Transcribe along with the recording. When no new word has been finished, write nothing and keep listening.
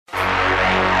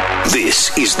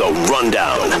This is The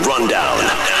Rundown.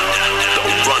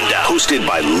 Hosted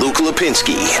by Luke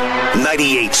Lapinski.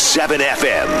 98.7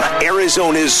 FM,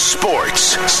 Arizona's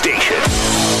sports station.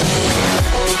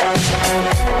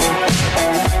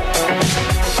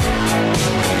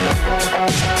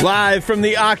 Live from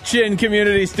the Auction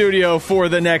Community Studio for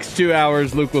the next 2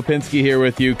 hours, Luke Lapinski here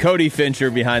with you. Cody Fincher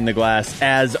behind the glass,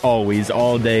 as always,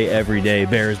 all day, every day.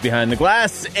 Bears behind the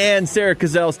glass, and Sarah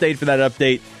Cazell stayed for that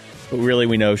update, but really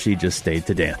we know she just stayed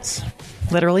to dance.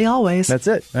 Literally always. That's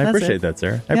it. I appreciate that,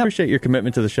 Sarah. I appreciate your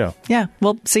commitment to the show. Yeah,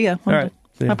 well, see ya. All right.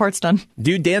 My part's done.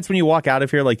 Do you dance when you walk out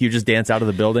of here like you just dance out of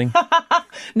the building?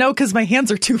 No, because my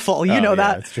hands are too full. You know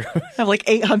that. That's true. I have like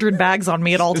 800 bags on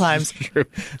me at all times. True.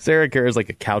 Sarah carries like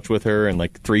a couch with her and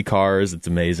like 3 cars. It's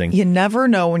amazing. You never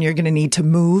know when you're going to need to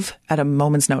move at a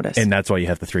moment's notice. And that's why you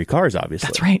have the 3 cars, obviously.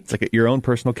 That's right. It's like your own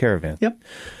personal caravan. Yep.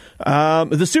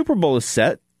 The Super Bowl is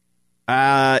set.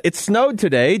 It snowed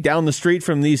today down the street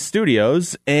from these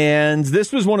studios, and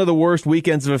this was one of the worst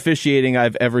weekends of officiating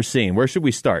I've ever seen. Where should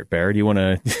we start, Bear? Do you want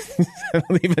to... I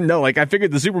don't even know. Like, I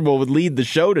figured the Super Bowl would lead the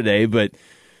show today, but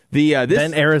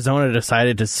then Arizona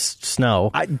decided to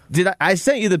snow. I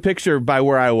sent you the picture by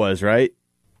where I was, right?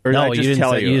 Or no, did I just you didn't.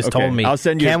 tell you? You just told me. I'll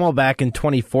send you Camelback in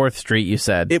 24th Street. You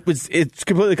said it's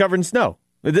completely covered in snow.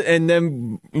 And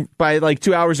then by like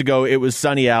 2 hours ago, it was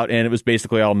sunny out and it was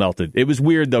basically all melted. It was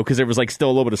weird, though, because there was like still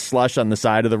a little bit of slush on the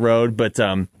side of the road. But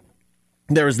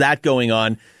there was that going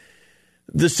on.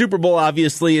 The Super Bowl,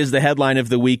 obviously, is the headline of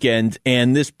the weekend,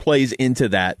 and this plays into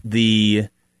that. The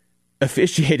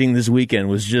officiating this weekend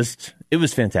was it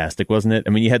was fantastic, wasn't it?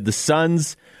 I mean, you had the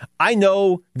Suns. I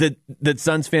know that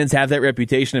Suns fans have that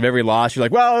reputation of every loss. You're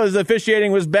like, well, the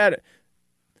officiating was bad.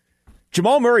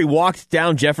 Jamal Murray walked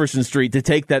down Jefferson Street to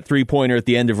take that 3-pointer at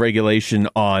the end of regulation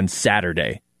on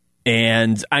Saturday.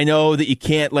 And I know that you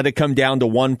can't let it come down to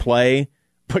one play,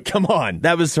 but come on,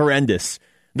 that was horrendous.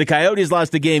 The Coyotes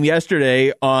lost the game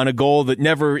yesterday on a goal that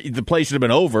the play should have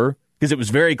been over because it was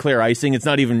very clear icing. It's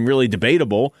not even really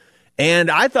debatable.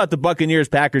 And I thought the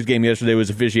Buccaneers-Packers game yesterday was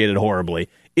officiated horribly.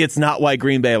 It's not why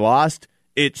Green Bay lost.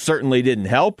 It certainly didn't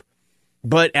help.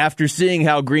 But after seeing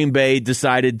how Green Bay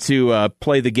decided to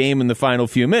play the game in the final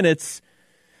few minutes,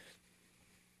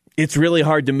 it's really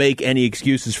hard to make any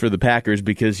excuses for the Packers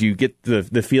because you get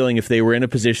the feeling if they were in a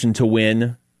position to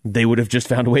win, they would have just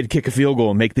found a way to kick a field goal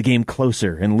and make the game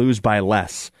closer and lose by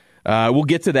less. We'll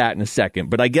get to that in a second.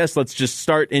 But I guess let's just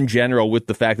start in general with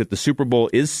the fact that the Super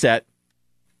Bowl is set.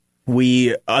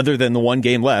 Other than the one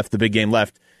game left, the big game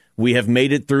left, we have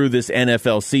made it through this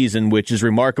NFL season, which is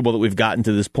remarkable that we've gotten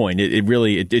to this point.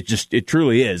 It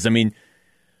truly is. I mean,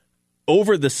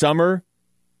 over the summer,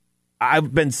 I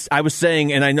was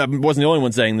saying, and I wasn't the only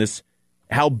one saying this,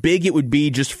 how big it would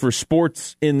be just for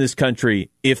sports in this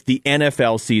country if the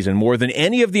NFL season, more than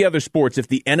any of the other sports, if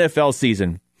the NFL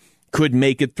season could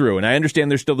make it through. And I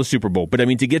understand there's still the Super Bowl, but I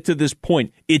mean, to get to this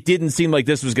point, it didn't seem like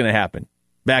this was going to happen.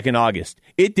 Back in August.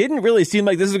 It didn't really seem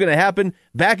like this was going to happen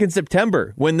back in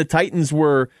September when the Titans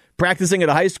were practicing at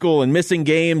a high school and missing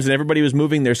games and everybody was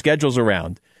moving their schedules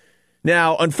around.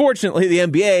 Now, unfortunately, the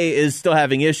NBA is still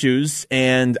having issues,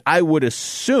 and I would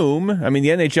assume, I mean, the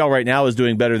NHL right now is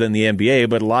doing better than the NBA,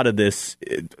 but a lot of this,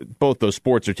 both those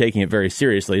sports are taking it very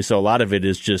seriously, so a lot of it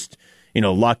is just,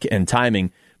 luck and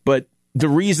timing. But the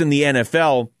reason the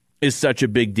NFL is such a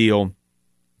big deal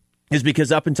is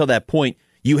because up until that point,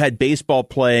 you had baseball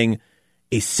playing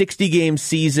a 60-game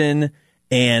season,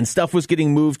 and stuff was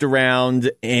getting moved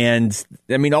around. And,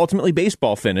 I mean, ultimately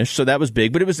baseball finished, so that was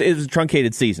big. But it was a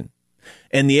truncated season.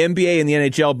 And the NBA and the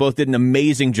NHL both did an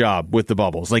amazing job with the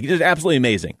bubbles. Like, it was absolutely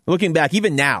amazing. Looking back,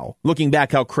 even now,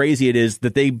 how crazy it is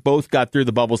that they both got through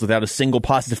the bubbles without a single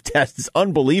positive test is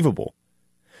unbelievable.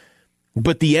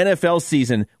 But the NFL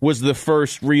season was the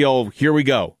first real, here we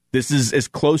go. This is as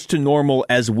close to normal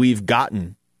as we've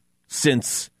gotten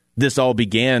since this all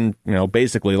began,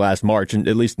 basically last March, and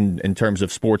at least in terms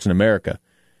of sports in America.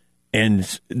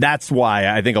 And that's why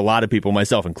I think a lot of people,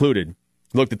 myself included,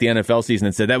 looked at the NFL season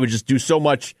and said that would just do so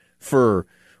much for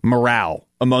morale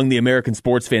among the American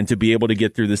sports fan to be able to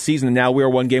get through the season. And now we are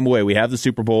one game away. We have the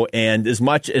Super Bowl. And as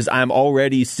much as I'm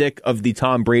already sick of the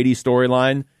Tom Brady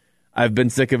storyline, I've been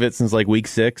sick of it since like week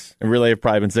 6. And really, I've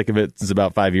probably been sick of it since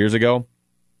about 5 years ago.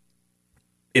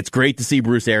 It's great to see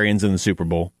Bruce Arians in the Super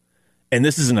Bowl. And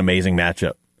this is an amazing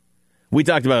matchup. We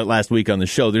talked about it last week on the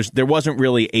show. There wasn't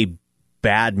really a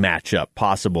bad matchup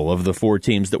possible of the 4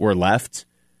 teams that were left.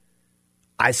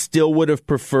 I still would have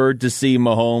preferred to see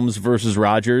Mahomes versus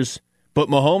Rodgers, but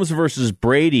Mahomes versus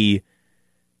Brady,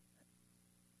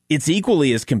 it's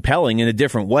equally as compelling in a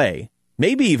different way.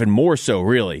 Maybe even more so,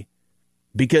 really,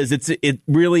 because it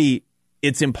really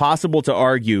it's impossible to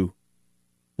argue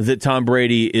that Tom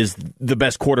Brady is the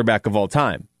best quarterback of all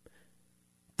time.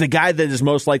 The guy that is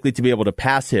most likely to be able to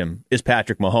pass him is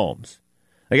Patrick Mahomes.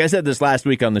 Like I said this last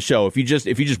week on the show, if you just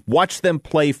watch them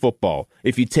play football,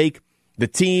 if you take the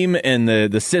team and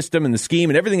the system and the scheme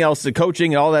and everything else, the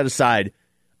coaching and all that aside,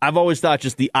 I've always thought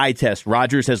just the eye test.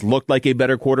 Rodgers has looked like a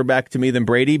better quarterback to me than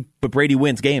Brady, but Brady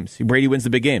wins games. Brady wins the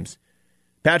big games.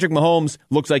 Patrick Mahomes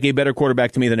looks like a better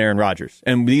quarterback to me than Aaron Rodgers.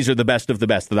 And these are the best of the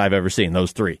best that I've ever seen,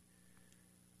 those three.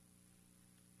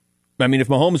 I mean, if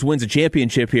Mahomes wins a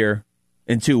championship here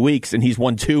in 2 weeks and he's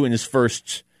won 2 in his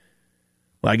first,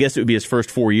 well, I guess it would be his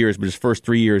first 4 years, but his first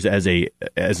 3 years as a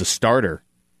starter,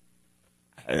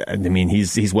 I mean,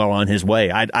 he's well on his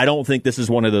way. I don't think this is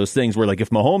one of those things where, like,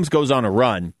 if Mahomes goes on a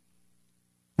run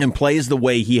and plays the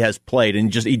way he has played,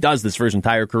 and he does this for his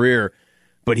entire career,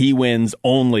 but he wins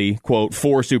only, quote,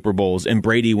 4 Super Bowls and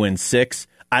Brady wins 6,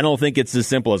 I don't think it's as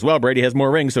simple as, well, Brady has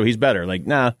more rings, so he's better. Like,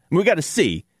 nah, we got to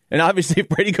see. And obviously, if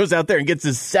Brady goes out there and gets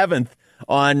his 7th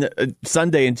on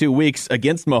Sunday in 2 weeks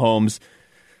against Mahomes,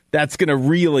 that's going to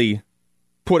really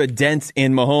put a dent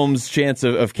in Mahomes' chance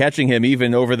of catching him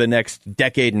even over the next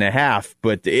decade and a half.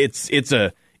 But it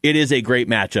is a great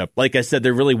matchup. Like I said,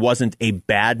 there really wasn't a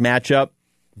bad matchup,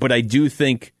 but I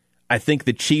think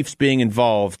the Chiefs being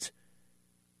involved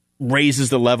raises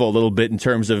the level a little bit in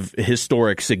terms of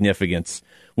historic significance.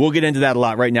 We'll get into that a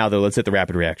lot. Right now, though, let's hit the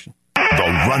rapid reaction. The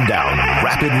Rundown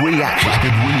Rapid Reaction.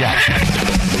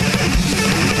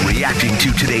 Reacting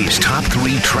to today's top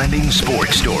 3 trending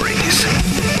sports stories.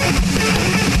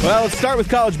 Well, let's start with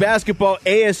college basketball.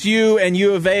 ASU and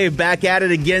U of A back at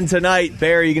it again tonight.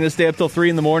 Bear, are you going to stay up till 3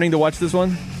 in the morning to watch this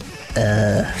one?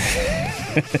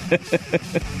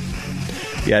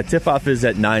 Yeah, tip-off is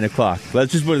at 9 o'clock.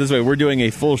 Let's just put it this way. We're doing a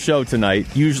full show tonight.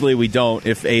 Usually we don't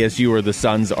if ASU or the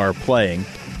Suns are playing.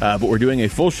 But we're doing a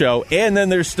full show, and then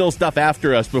there's still stuff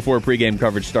after us before pregame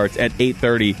coverage starts at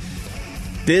 8:30.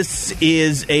 This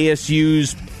is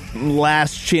ASU's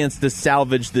last chance to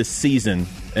salvage this season,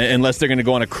 unless they're going to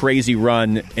go on a crazy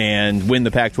run and win the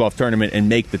Pac-12 tournament and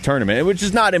make the tournament, which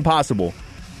is not impossible.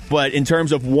 But in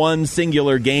terms of one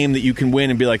singular game that you can win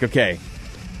and be like, okay,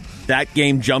 that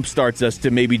game jumpstarts us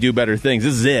to maybe do better things.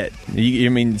 This is it. I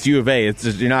mean, it's U of A. It's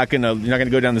just, you're not gonna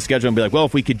go down the schedule and be like, well,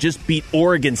 if we could just beat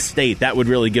Oregon State, that would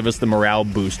really give us the morale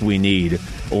boost we need,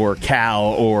 or Cal,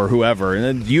 or whoever. And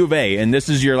then U of A, and this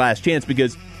is your last chance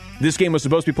because this game was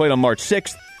supposed to be played on March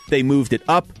 6th. They moved it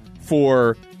up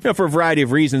for a variety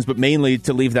of reasons, but mainly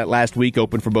to leave that last week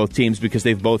open for both teams because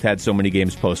they've both had so many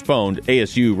games postponed.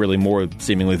 ASU really more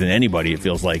seemingly than anybody, it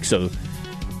feels like. So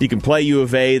you can play U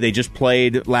of A. They just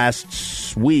played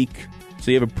last week, so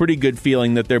you have a pretty good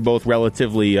feeling that they're both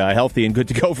relatively healthy and good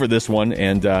to go for this one,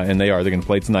 and they are. They're going to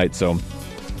play tonight, so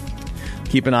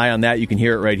keep an eye on that. You can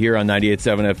hear it right here on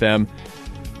 98.7 FM.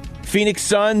 Phoenix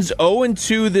Suns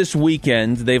 0-2 this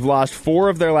weekend. They've lost 4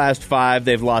 of their last 5.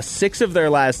 They've lost 6 of their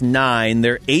last 9.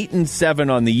 They're 8-7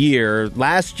 on the year.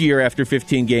 Last year, after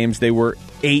 15 games, they were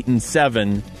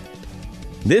 8-7.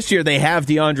 This year, they have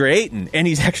DeAndre Ayton, and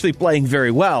he's actually playing very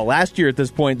well. Last year, at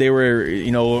this point, they were,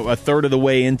 a third of the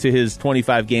way into his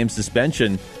 25-game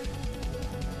suspension.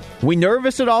 We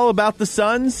nervous at all about the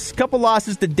Suns? A couple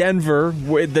losses to Denver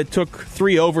that took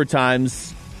 3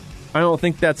 overtimes. I don't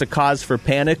think that's a cause for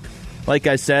panic. Like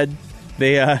I said,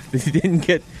 they didn't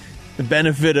get the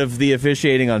benefit of the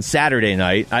officiating on Saturday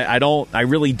night. I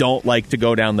really don't like to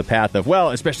go down the path of,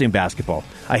 well, especially in basketball,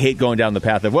 I hate going down the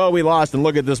path of, well, we lost and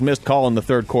look at this missed call in the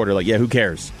third quarter. Like, yeah, who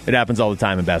cares? It happens all the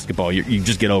time in basketball. You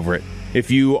just get over it.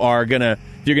 If you're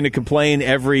gonna complain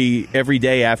every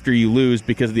day after you lose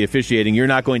because of the officiating, you're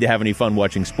not going to have any fun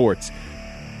watching sports.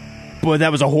 But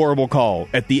that was a horrible call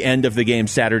at the end of the game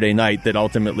Saturday night that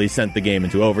ultimately sent the game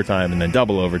into overtime and then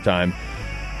double overtime.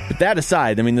 But that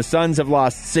aside, I mean, the Suns have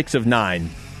lost 6 of 9.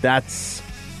 That's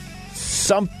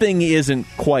something isn't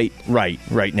quite right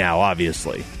now,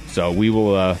 obviously. So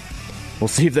we'll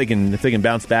see if they can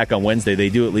bounce back on Wednesday. They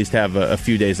do at least have a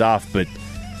few days off, but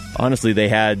honestly, they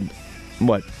had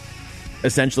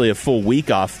essentially a full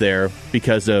week off there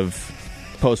because of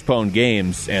postponed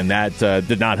games, and that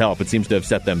did not help. It seems to have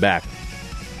set them back.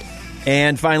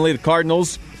 And finally, the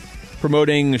Cardinals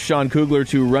promoting Sean Kugler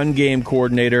to run game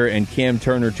coordinator and Cam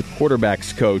Turner to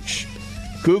quarterbacks coach.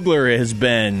 Kugler has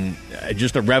been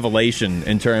just a revelation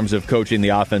in terms of coaching the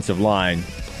offensive line,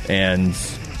 and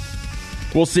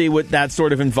we'll see what that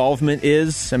sort of involvement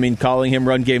is. I mean, calling him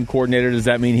run game coordinator, does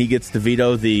that mean he gets to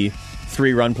veto the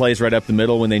 3 run plays right up the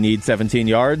middle when they need 17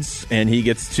 yards, and he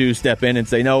gets to step in and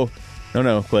say, no,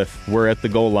 No, Cliff, we're at the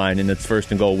goal line and it's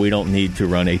first and goal. We don't need to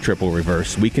run a triple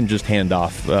reverse. We can just hand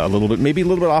off a little bit, maybe a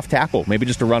little bit off tackle, maybe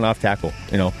just a run off tackle,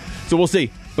 So we'll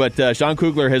see. But Sean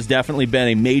Kugler has definitely been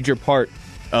a major part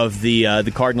of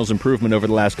the Cardinals' improvement over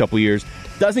the last couple of years.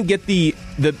 Doesn't get the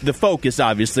focus,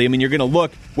 obviously. I mean, you're going to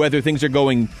look, whether things are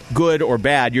going good or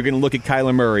bad, you're going to look at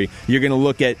Kyler Murray. You're going to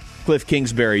look at Cliff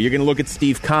Kingsbury. You're going to look at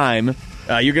Steve Keim.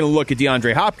 You're going to look at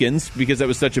DeAndre Hopkins because that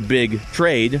was such a big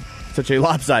trade, such a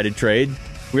lopsided trade.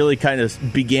 Really kind of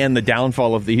began the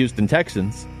downfall of the Houston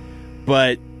Texans.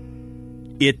 But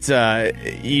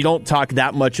you don't talk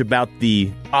that much about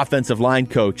the offensive line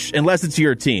coach unless it's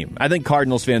your team. I think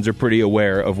Cardinals fans are pretty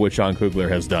aware of what Sean Kugler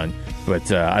has done,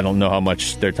 but I don't know how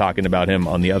much they're talking about him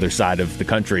on the other side of the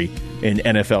country in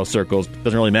NFL circles.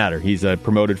 Doesn't really matter. He's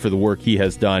promoted for the work he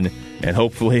has done, and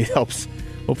hopefully it helps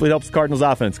Cardinals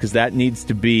offense, because that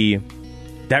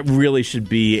really should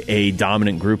be a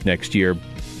dominant group next year.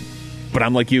 But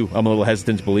I'm like you. I'm a little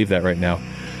hesitant to believe that right now.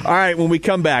 All right, when we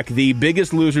come back, the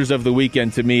biggest losers of the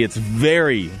weekend to me, it's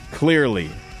very clearly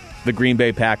the Green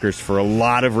Bay Packers for a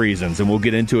lot of reasons, and we'll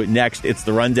get into it next. It's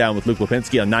The Rundown with Luke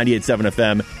Lapinski on 98.7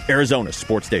 FM, Arizona's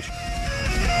sports station.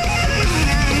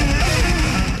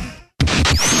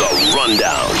 The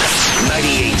Rundown,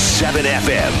 98.7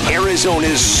 FM,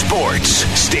 Arizona's sports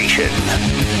station.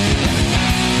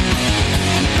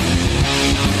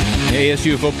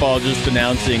 ASU football just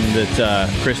announcing that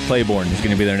Chris Claiborne is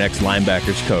going to be their next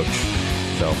linebackers coach.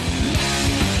 So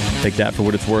take that for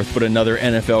what it's worth. But another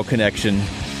NFL connection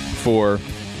for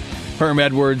Herm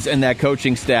Edwards and that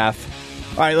coaching staff.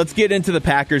 All right, let's get into the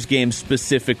Packers game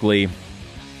specifically.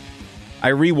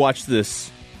 I rewatched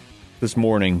this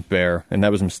morning, Bear, and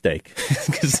that was a mistake.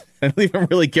 Because I don't even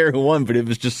really care who won, but it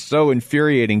was just so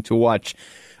infuriating to watch.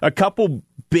 A couple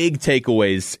big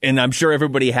takeaways, and I'm sure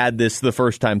everybody had this the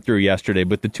first time through yesterday,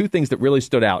 but the two things that really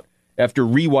stood out after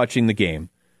rewatching the game.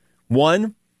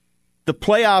 One, the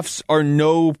playoffs are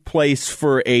no place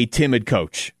for a timid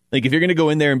coach. Like, if you're going to go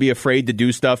in there and be afraid to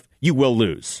do stuff, you will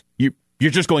lose. You're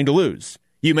just going to lose.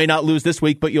 You may not lose this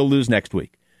week, but you'll lose next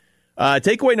week.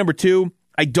 Takeaway number two,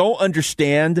 I don't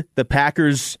understand the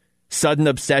Packers' sudden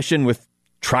obsession with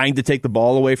trying to take the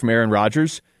ball away from Aaron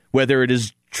Rodgers, whether it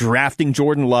is drafting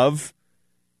Jordan Love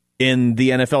in the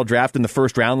NFL draft in the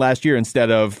first round last year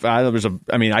instead of, I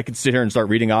could sit here and start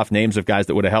reading off names of guys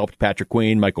that would have helped: Patrick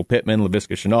Queen, Michael Pittman,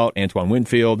 Laviska Shenault, Antoine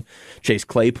Winfield, Chase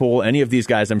Claypool. Any of these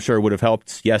guys I'm sure would have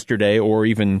helped yesterday, or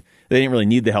even they didn't really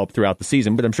need the help throughout the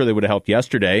season, but I'm sure they would have helped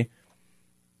yesterday.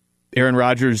 Aaron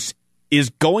Rodgers is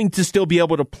going to still be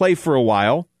able to play for a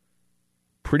while.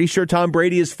 Pretty sure Tom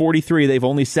Brady is 43. They've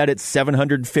only said it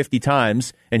 750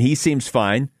 times, and he seems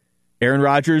fine. Aaron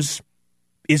Rodgers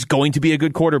is going to be a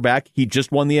good quarterback. He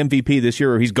just won the MVP this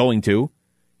year, or he's going to.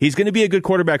 He's going to be a good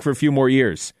quarterback for a few more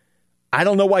years. I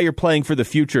don't know why you're playing for the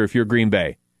future if you're Green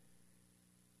Bay.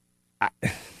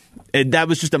 That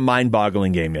was just a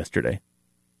mind-boggling game yesterday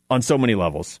on so many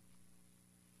levels.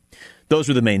 Those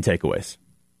were the main takeaways.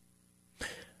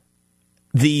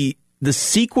 The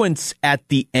sequence at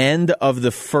the end of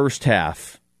the first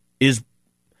half is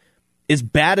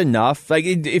bad enough. Like,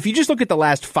 if you just look at the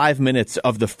last 5 minutes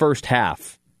of the first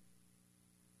half,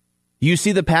 you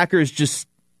see the Packers just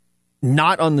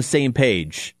not on the same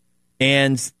page.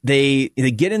 And they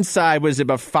get inside, what is it,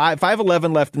 about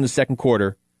 5:11 left in the second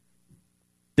quarter.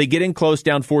 They get in close,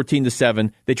 down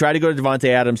 14-7. They try to go to Devontae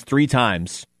Adams 3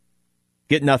 times.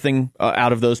 Get nothing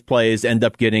out of those plays, end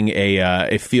up getting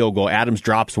a field goal. Adams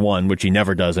drops one, which he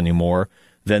never does anymore.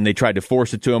 Then they tried to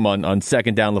force it to him on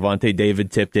second down. Levante David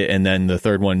tipped it, and then the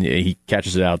third one, he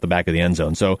catches it out the back of the end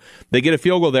zone. So they get a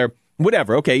field goal there.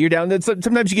 Whatever, okay, you're down.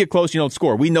 Sometimes you get close, you don't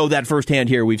score. We know that firsthand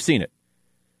here. We've seen it.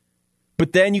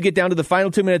 But then you get down to the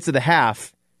final 2 minutes of the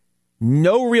half.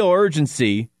 No real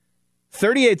urgency.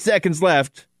 38 seconds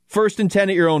left. 1st and 10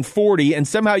 at your own 40, and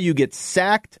somehow you get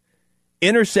sacked,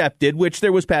 intercepted, which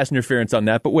there was pass interference on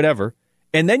that, but whatever.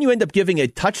 And then you end up giving a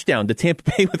touchdown to Tampa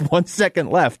Bay with 1 second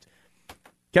left.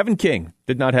 Kevin King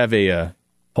did not have didn't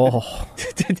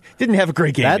have a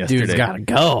great game that yesterday. Dude's got to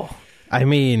go. I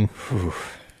mean,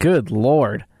 good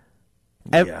Lord.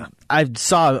 Yeah. I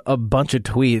saw a bunch of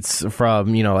tweets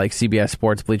from, like CBS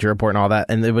Sports, Bleacher Report, and all that,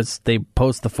 and they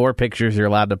post the 4 pictures you're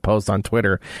allowed to post on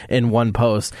Twitter in one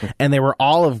post, and they were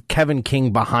all of Kevin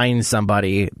King behind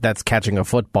somebody that's catching a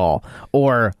football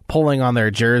or pulling on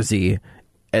their jersey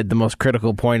at the most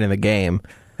critical point in the game.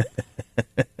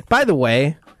 By the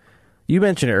way, you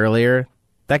mentioned it earlier,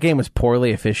 that game was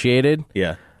poorly officiated.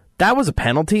 Yeah. That was a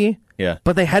penalty. Yeah.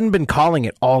 But they hadn't been calling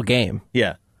it all game.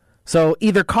 Yeah. So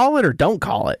either call it or don't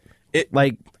call it.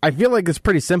 I feel like it's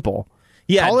pretty simple.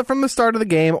 Yeah. Call it from the start of the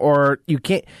game, or you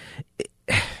can't.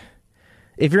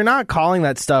 If you're not calling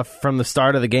that stuff from the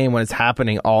start of the game when it's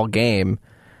happening all game,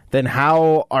 then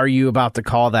how are you about to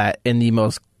call that in the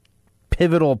most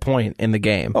pivotal point in the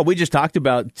game? Well, we just talked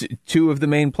about two of the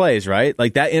main plays, right?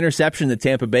 Like that interception that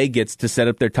Tampa Bay gets to set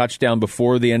up their touchdown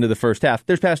before the end of the first half.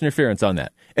 There's pass interference on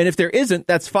that. And if there isn't,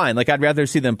 that's fine. Like I'd rather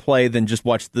see them play than just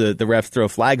watch the refs throw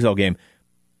flags all game.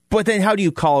 But then how do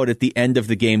you call it at the end of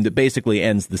the game that basically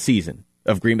ends the season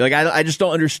of Green Bay? Like I just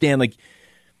don't understand. Like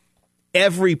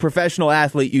every professional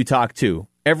athlete you talk to,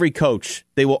 every coach,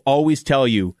 they will always tell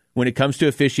you when it comes to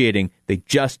officiating, they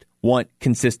just want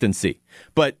consistency.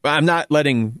 But I'm not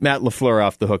letting Matt LaFleur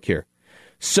off the hook here.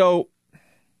 So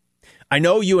I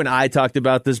know you and I talked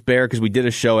about this, Bear, because we did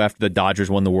a show after the Dodgers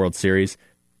won the World Series.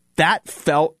 That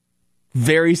felt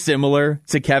very similar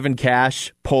to Kevin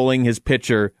Cash pulling his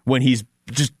pitcher when he's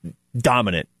just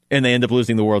dominant and they end up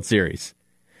losing the World Series.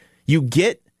 You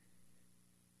get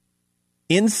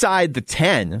inside the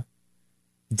 10,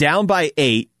 down by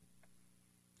 8,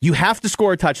 you have to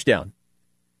score a touchdown.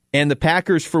 And the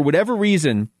Packers, for whatever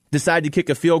reason, decide to kick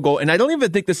a field goal. And I don't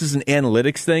even think this is an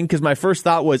analytics thing, because my first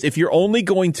thought was, if you're only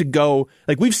going to go,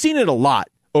 like we've seen it a lot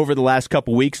over the last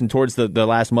couple weeks and towards the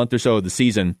last month or so of the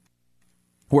season,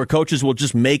 where coaches will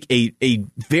just make a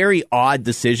very odd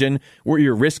decision where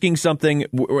you're risking something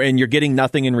and you're getting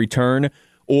nothing in return,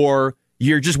 or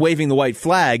you're just waving the white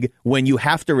flag when you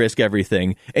have to risk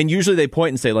everything. And usually they point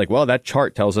and say, like, well, that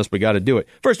chart tells us we got to do it.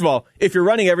 First of all, if you're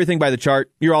running everything by the chart,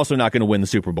 you're also not going to win the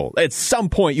Super Bowl. At some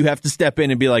point, you have to step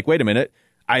in and be like, wait a minute,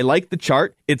 I like the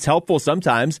chart. It's helpful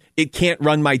sometimes. It can't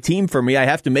run my team for me. I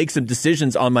have to make some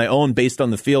decisions on my own based on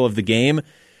the feel of the game.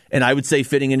 And I would say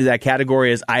fitting into that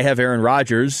category is I have Aaron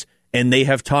Rodgers and they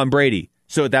have Tom Brady.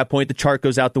 So at that point, the chart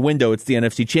goes out the window. It's the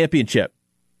NFC Championship.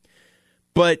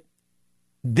 But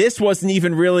this wasn't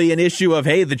even really an issue of,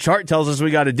 hey, the chart tells us we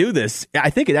got to do this.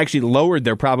 I think it actually lowered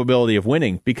their probability of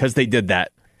winning because they did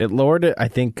that. It lowered it, I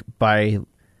think, by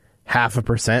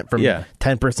 0.5% from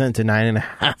 10% to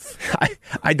 9.5%.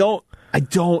 I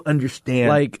don't understand.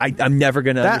 Like, I'm never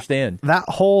going to understand. That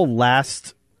whole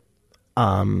last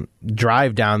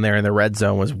drive down there in the red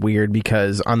zone was weird,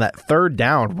 because on that third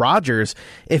down, Rodgers,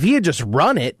 if he had just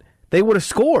run it, they would have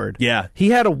scored. Yeah.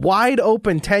 He had a wide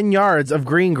open 10 yards of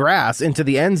green grass into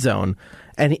the end zone.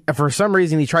 And for some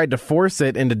reason, he tried to force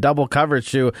it into double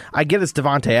coverage too. I get it's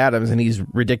Devontae Adams, and he's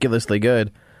ridiculously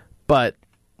good. But,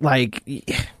 like,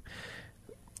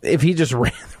 if he just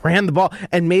ran the ball,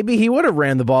 and maybe he would have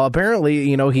ran the ball.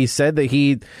 Apparently, he said that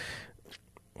he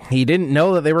didn't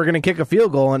know that they were going to kick a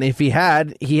field goal, and if he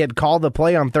had called the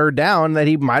play on third down, that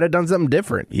he might have done something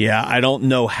different. Yeah, I don't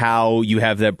know how you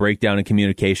have that breakdown in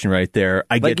communication right there.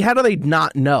 How do they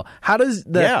not know? How does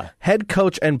the head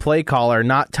coach and play caller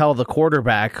not tell the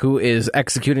quarterback who is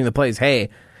executing the plays, hey,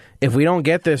 if we don't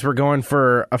get this, we're going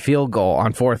for a field goal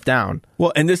on fourth down?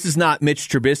 Well, and this is not Mitch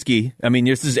Trubisky. I mean,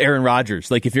 this is Aaron Rodgers.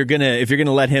 Like, if you're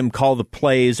gonna let him call the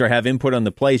plays or have input on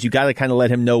the plays, you got to kind of let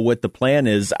him know what the plan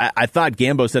is. I thought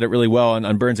Gambo said it really well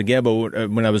on Burns and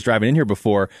Gambo when I was driving in here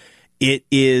before. It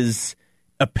is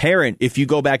apparent, if you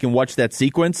go back and watch that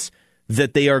sequence,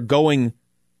 that they are going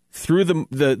through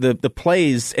the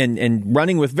plays and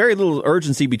running with very little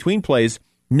urgency between plays,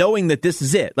 knowing that this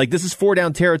is it. Like, this is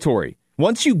 4-down territory.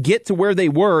 Once you get to where they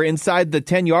were inside the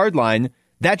 10-yard line,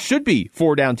 that should be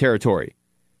 4-down territory.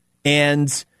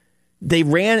 And they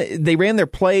ran their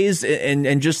plays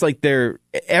and just like their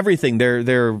everything, their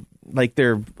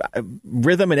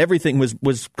rhythm and everything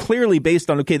was clearly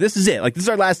based on, okay, this is it. Like, this is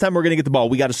our last time we're going to get the ball.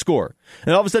 We got to score.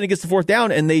 And all of a sudden it gets to fourth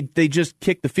down and they just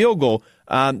kick the field goal.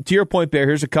 To your point, Bear,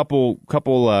 here's a couple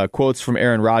quotes from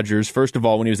Aaron Rodgers. First of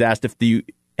all, when he was asked if you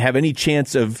have any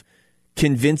chance of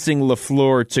convincing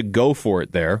LaFleur to go for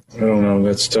it there. I don't know.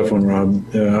 That's a tough one, Rob.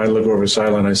 I look over the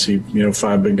sideline. I see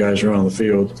 5 big guys around the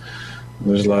field.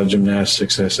 There's a lot of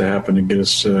gymnastics that has to happen to get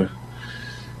us, to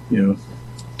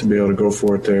be able to go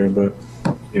for it there. But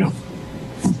I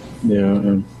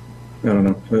don't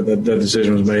know. That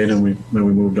decision was made, and we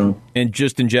moved on. And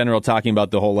just in general, talking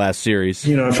about the whole last series,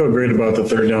 I felt great about the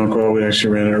third down call. We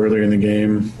actually ran it earlier in the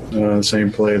game. The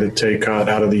same play that Tay caught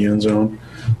out of the end zone.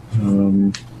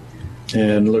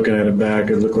 And looking at it back,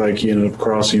 it looked like he ended up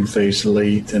crossing face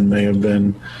late and may have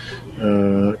been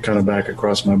kind of back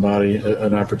across my body,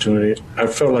 an opportunity. I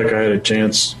felt like I had a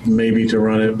chance maybe to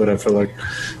run it, but I felt like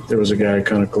there was a guy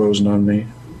kind of closing on me.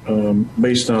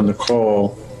 Based on the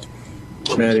call,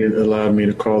 Matty allowed me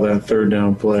to call that third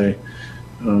down play.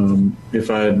 If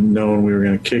I had known we were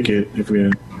going to kick it, if we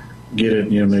didn't get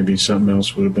it, maybe something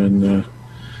else would have been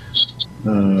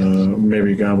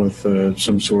maybe gone with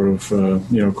some sort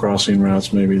of crossing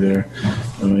routes maybe there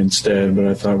instead. But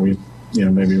I thought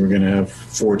maybe we're going to have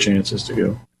 4 chances to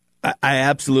go. I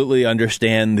absolutely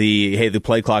understand the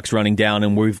play clock's running down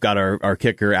and we've got our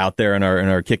kicker out there and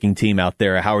our kicking team out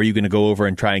there. How are you going to go over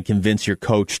and try and convince your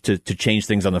coach to change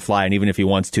things on the fly? And even if he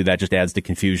wants to, that just adds to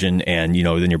confusion and,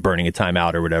 then you're burning a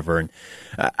timeout or whatever. And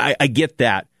I get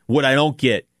that. What I don't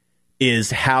get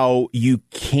is how you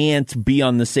can't be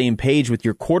on the same page with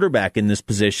your quarterback in this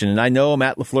position. And I know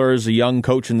Matt LaFleur is a young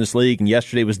coach in this league, and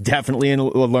yesterday was definitely a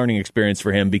learning experience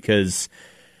for him because,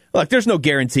 look, there's no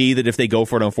guarantee that if they go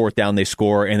for it on 4th down, they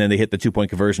score, and then they hit the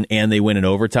 2-point conversion, and they win in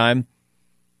overtime.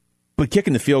 But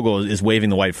kicking the field goal is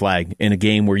waving the white flag in a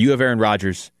game where you have Aaron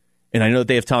Rodgers, and I know that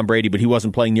they have Tom Brady, but he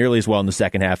wasn't playing nearly as well in the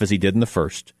second half as he did in the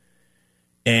first.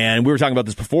 And we were talking about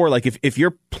this before. Like, if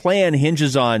your plan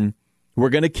hinges on we're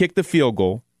going to kick the field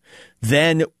goal,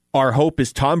 then our hope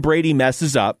is Tom Brady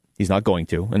messes up. He's not going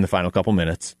to in the final couple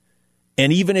minutes.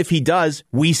 And even if he does,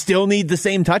 we still need the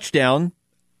same touchdown.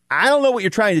 I don't know what you're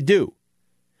trying to do.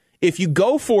 If you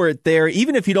go for it there,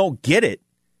 even if you don't get it,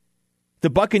 the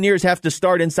Buccaneers have to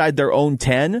start inside their own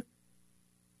 10.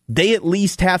 They at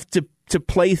least have to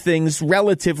play things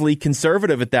relatively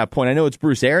conservative at that point. I know it's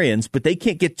Bruce Arians, but they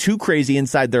can't get too crazy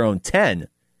inside their own 10.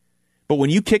 But when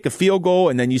you kick a field goal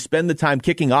and then you spend the time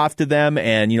kicking off to them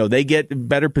and, they get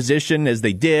better position as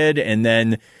they did, and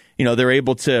then, they're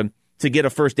able to get a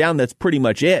first down, that's pretty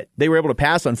much it. They were able to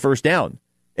pass on first down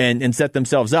and set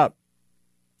themselves up.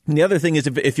 And the other thing is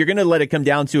if you're going to let it come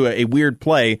down to a weird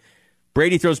play,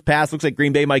 Brady throws a pass, looks like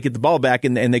Green Bay might get the ball back,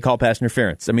 and they call pass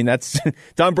interference. I mean, that's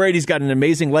Tom Brady's got an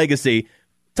amazing legacy.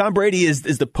 Tom Brady is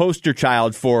the poster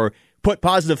child for put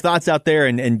positive thoughts out there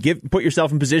and put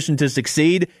yourself in position to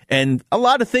succeed, and a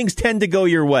lot of things tend to go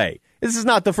your way. This is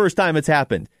not the first time it's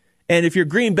happened. And if you're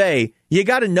Green Bay, you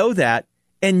got to know that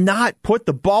and not put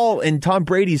the ball in Tom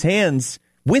Brady's hands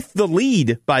with the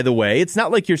lead, by the way. It's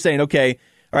not like you're saying, okay,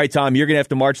 all right, Tom, you're going to have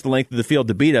to march the length of the field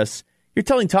to beat us. You're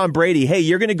telling Tom Brady, hey,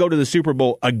 you're going to go to the Super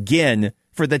Bowl again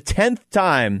for the 10th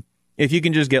time if you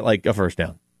can just get like a first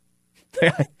down.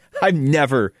 I'm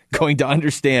never going to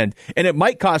understand. And it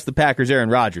might cost the Packers Aaron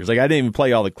Rodgers. Like, I didn't even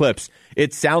play all the clips.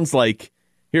 It sounds like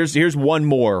here's one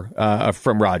more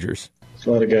from Rodgers. There's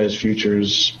a lot of guys'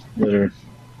 futures that are,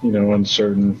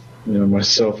 uncertain,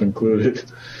 myself included.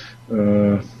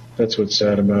 That's what's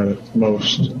sad about it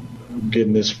most.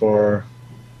 Getting this far,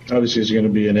 obviously there's going to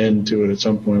be an end to it at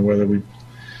some point, whether we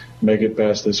make it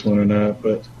past this one or not.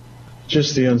 But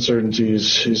just the uncertainty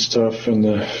is tough, and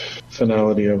the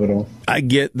finality of it all. I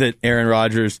get that Aaron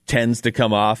Rodgers tends to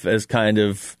come off as kind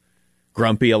of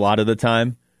grumpy a lot of the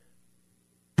time.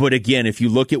 But again, if you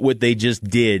look at what they just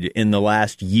did in the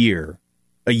last year,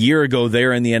 a year ago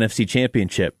they're in the NFC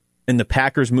Championship. And the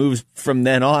Packers' moves from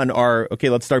then on are, okay,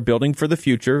 let's start building for the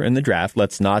future in the draft.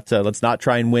 Let's not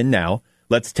try and win now.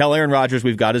 Let's tell Aaron Rodgers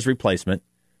we've got his replacement.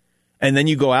 And then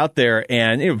you go out there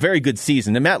and very good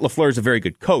season. And Matt LaFleur is a very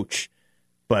good coach.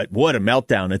 But what a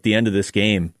meltdown at the end of this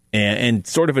game. And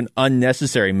sort of an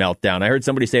unnecessary meltdown. I heard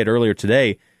somebody say it earlier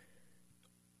today.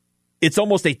 It's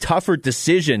almost a tougher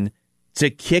decision to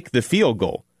kick the field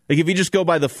goal. Like, if you just go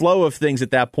by the flow of things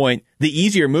at that point, the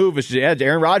easier move is to add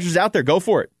Aaron Rodgers out there. Go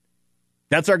for it.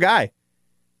 That's our guy.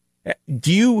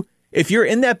 If you're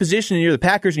in that position and you're the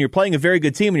Packers and you're playing a very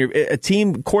good team and you're a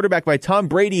team quarterbacked by Tom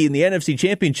Brady in the NFC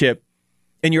Championship,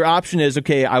 and your option is,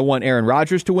 okay, I want Aaron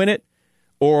Rodgers to win it,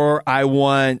 or I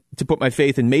want to put my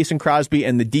faith in Mason Crosby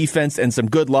and the defense and some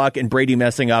good luck and Brady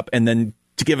messing up and then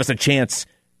to give us a chance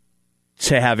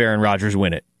to have Aaron Rodgers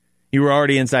win it. You were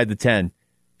already inside the 10.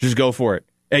 Just go for it.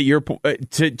 At your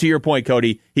to your point,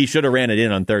 Cody, he should have ran it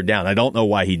in on 3rd down. I don't know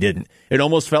why he didn't. It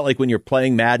almost felt like when you're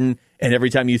playing Madden and every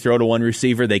time you throw to one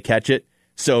receiver, they catch it.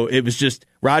 So it was just,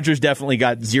 Rodgers definitely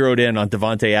got zeroed in on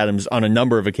Devontae Adams on a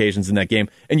number of occasions in that game,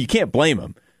 and you can't blame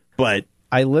him. But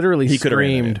I literally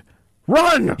screamed,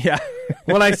 "Run!" Yeah.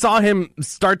 When I saw him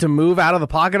start to move out of the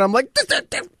pocket, I'm like,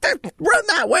 run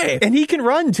that way. And he can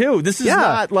run, too. This is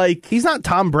not like... He's not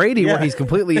Tom Brady where he's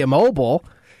completely immobile,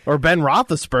 or Ben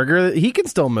Roethlisberger. He can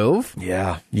still move.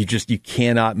 Yeah, you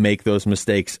cannot make those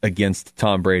mistakes against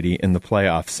Tom Brady in the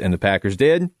playoffs. And the Packers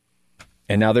did,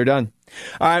 and now they're done.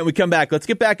 All right, we come back. Let's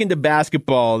get back into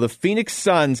basketball. The Phoenix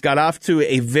Suns got off to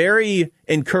a very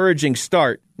encouraging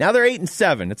start. Now they're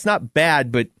 8-7. It's not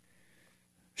bad, but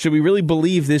should we really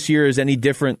believe this year is any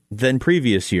different than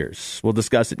previous years? We'll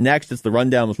discuss it next. It's The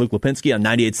Rundown with Luke Lapinski on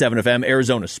 98.7 FM,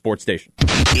 Arizona Sports Station.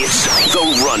 It's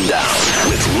The Rundown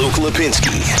with Luke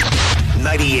Lapinski.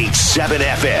 98.7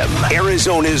 FM,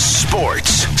 Arizona's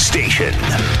sports station.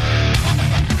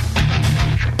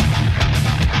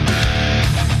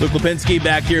 Luke Lapinski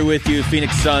back here with you.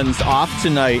 Phoenix Suns off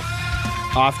tonight,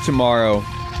 off tomorrow,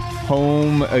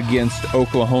 home against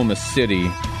Oklahoma City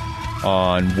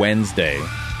on Wednesday.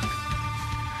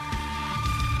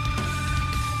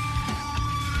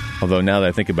 Although now that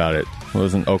I think about it,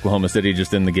 wasn't Oklahoma City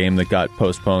just in the game that got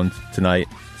postponed tonight?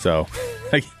 So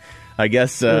I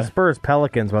guess... it was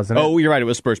Spurs-Pelicans, wasn't it? Oh, you're right. It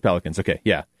was Spurs-Pelicans. Okay,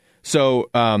 yeah. So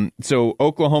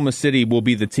Oklahoma City will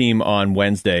be the team on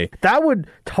Wednesday. That would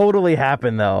totally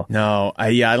happen, though. No,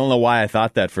 I don't know why I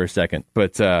thought that for a second,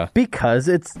 but because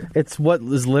it's what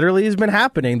literally has been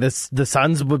happening. The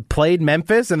Suns played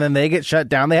Memphis, and then they get shut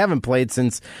down. They haven't played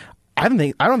since I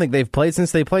don't think they've played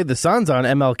since they played the Suns on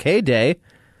MLK Day.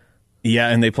 Yeah,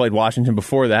 and they played Washington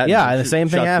before that. Yeah, and the same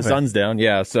thing happened. Shut the Suns down.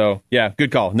 Yeah, so yeah,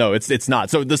 good call. No, it's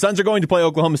not. So the Suns are going to play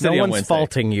Oklahoma City on Wednesday. No one's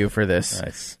faulting you for this.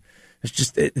 Nice. It's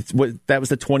just that was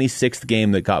the 26th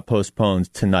game that got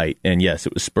postponed tonight, and yes,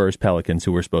 it was Spurs Pelicans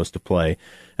who were supposed to play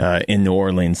in New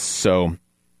Orleans. So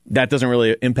that doesn't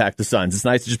really impact the Suns. It's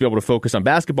nice to just be able to focus on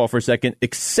basketball for a second.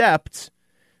 Except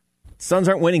Suns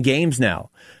aren't winning games now,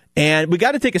 and we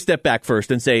got to take a step back first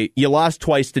and say you lost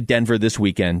twice to Denver this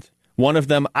weekend. One of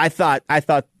them, I thought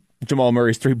Jamal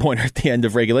Murray's three-pointer at the end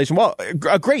of regulation. Well,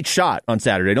 a great shot on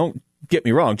Saturday. Don't get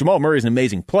me wrong. Jamal Murray's an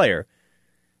amazing player.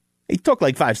 He took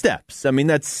like 5 steps. I mean,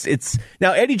 it's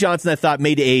now Eddie Johnson, I thought,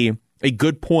 made a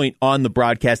good point on the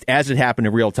broadcast as it happened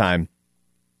in real time.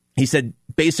 He said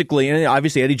basically, and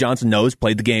obviously Eddie Johnson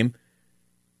played the game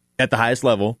at the highest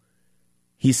level.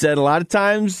 He said a lot of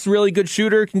times really good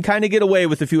shooter can kind of get away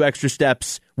with a few extra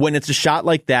steps when it's a shot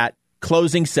like that.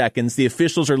 Closing seconds, the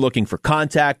officials are looking for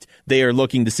contact. They are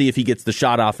looking to see if he gets the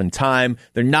shot off in time.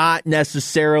 They're not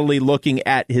necessarily looking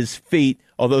at his feet,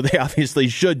 although they obviously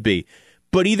should be.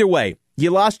 But either way, you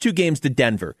lost 2 games to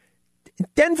Denver.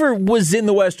 Denver was in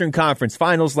the Western Conference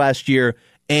Finals last year,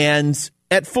 and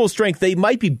at full strength, they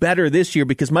might be better this year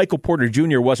because Michael Porter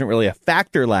Jr. wasn't really a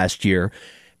factor last year,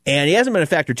 and he hasn't been a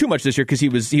factor too much this year because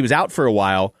he was out for a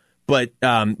while. But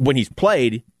when he's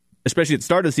played, especially at the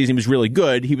start of the season, he was really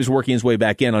good. He was working his way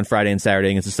back in on Friday and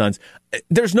Saturday against the Suns.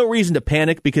 There's no reason to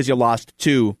panic because you lost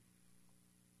to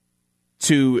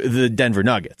the Denver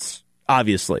Nuggets,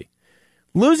 obviously.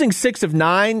 Losing 6 of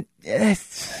 9,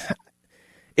 if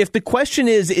the question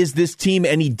is this team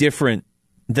any different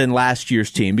than last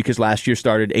year's team, because last year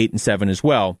started 8-7 as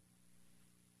well,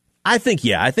 I think,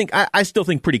 yeah. I still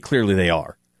think pretty clearly they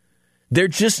are. They're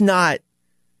just not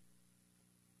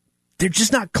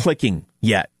clicking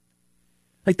yet.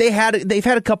 Like they've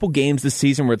had a couple games this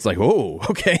season where it's like, oh,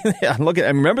 okay. I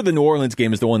remember the New Orleans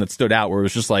game is the one that stood out where it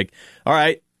was just like, all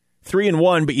right,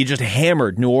 3-1, but you just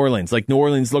hammered New Orleans. Like New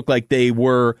Orleans looked like they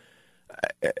were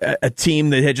a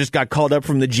team that had just got called up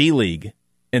from the G League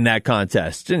in that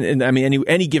contest. And I mean,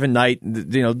 any given night,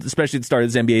 especially at the start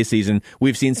of this NBA season,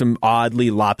 we've seen some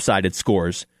oddly lopsided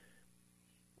scores.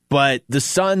 But the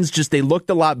Suns they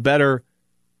looked a lot better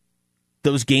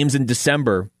those games in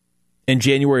December and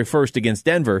January 1st against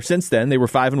Denver. Since then, they were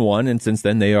 5-1, and since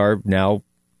then they are now,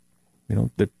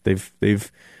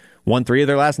 they've won 3 of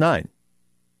their last 9.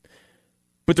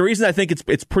 But the reason I think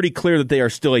it's pretty clear that they are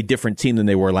still a different team than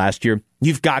they were last year,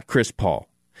 you've got Chris Paul.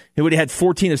 He would have had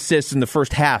 14 assists in the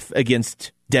first half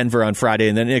against Denver on Friday,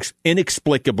 and then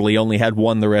inexplicably only had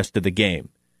 1 the rest of the game.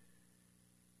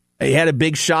 He had a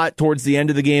big shot towards the end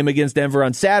of the game against Denver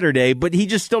on Saturday, but he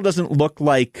just still doesn't look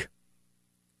like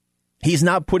he's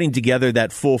not putting together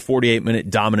that full 48-minute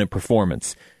dominant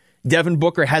performance. Devin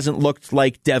Booker hasn't looked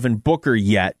like Devin Booker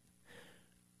yet.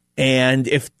 And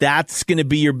if that's going to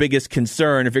be your biggest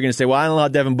concern, if you're going to say, well, I don't know how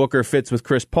Devin Booker fits with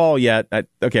Chris Paul yet,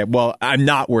 I'm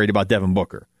not worried about Devin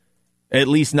Booker. At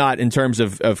least not in terms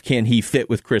of can he fit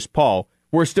with Chris Paul.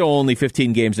 We're still only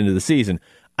 15 games into the season.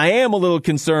 I am a little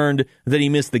concerned that he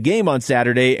missed the game on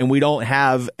Saturday, and we don't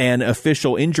have an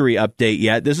official injury update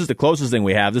yet. This is the closest thing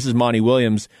we have. This is Monty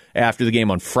Williams after the game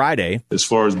on Friday. As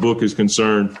far as Book is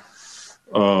concerned,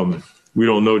 we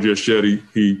don't know just yet.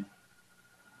 He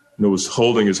was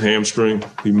holding his hamstring.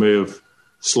 He may have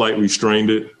slightly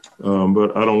strained it,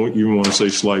 but I don't even want to say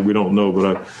slight. We don't know,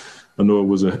 but I know it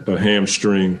was a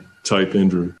hamstring type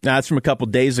injury. Now, that's from a couple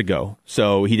days ago.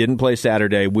 So he didn't play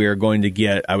Saturday. We are going to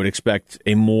get, I would expect,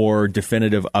 a more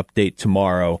definitive update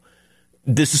tomorrow.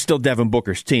 This is still Devin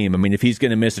Booker's team. I mean, if he's going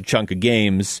to miss a chunk of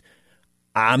games,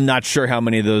 I'm not sure how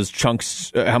many of those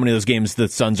games the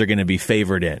Suns are going to be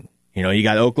favored in. You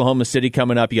got Oklahoma City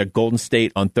coming up. You got Golden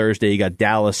State on Thursday. You got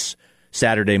Dallas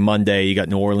Saturday, Monday. You got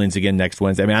New Orleans again next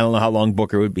Wednesday. I mean, I don't know how long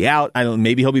Booker would be out.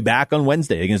 Maybe he'll be back on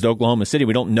Wednesday against Oklahoma City.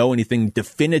 We don't know anything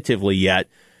definitively yet.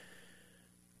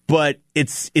 But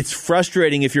it's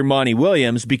frustrating if you're Monty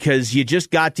Williams because you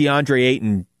just got DeAndre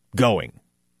Ayton going.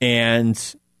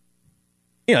 And,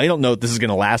 you don't know if this is going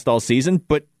to last all season,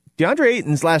 but DeAndre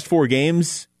Ayton's last 4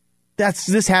 games,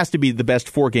 this has to be the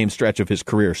best 4-game stretch of his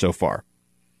career so far.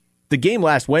 The game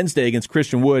last Wednesday against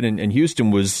Christian Wood and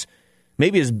Houston was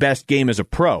maybe his best game as a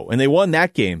pro, and they won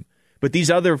that game. But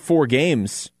these other 4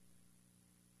 games,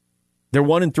 they're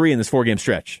 1-3 in this 4-game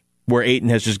stretch where Ayton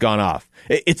has just gone off.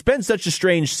 It's been such a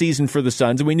strange season for the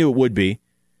Suns, and we knew it would be.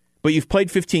 But you've played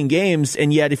 15 games,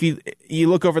 and yet if you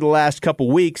look over the last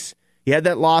couple weeks, you had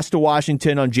that loss to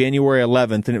Washington on January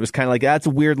 11th, and it was kind of like, that's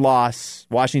a weird loss.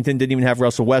 Washington didn't even have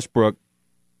Russell Westbrook,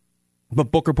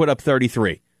 but Booker put up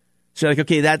 33. So you're like,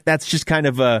 okay, that's just kind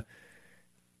of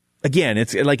again,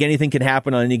 it's like anything can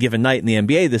happen on any given night in the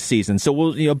NBA this season. So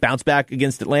we'll bounce back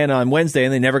against Atlanta on Wednesday,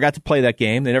 and they never got to play that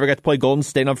game. They never got to play Golden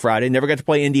State on Friday. Never got to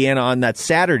play Indiana on that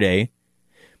Saturday.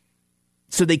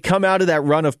 So they come out of that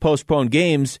run of postponed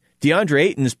games. DeAndre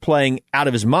Ayton is playing out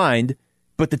of his mind,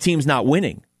 but the team's not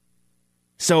winning.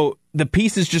 So the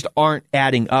pieces just aren't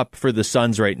adding up for the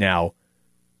Suns right now.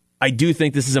 I do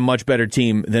think this is a much better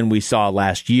team than we saw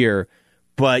last year,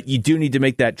 but you do need to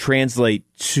make that translate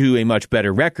to a much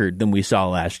better record than we saw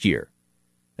last year.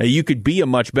 Now, you could be a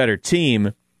much better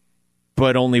team,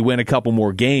 but only win a couple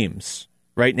more games.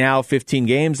 Right now, 15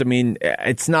 games,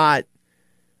 it's not...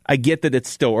 I get that it's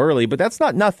still early, but that's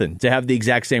not nothing to have the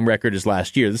exact same record as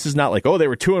last year. This is not like, they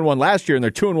were 2-1 last year and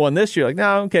they're 2-1 this year. Like,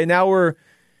 no, okay, now we're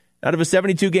out of a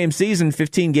 72-game season,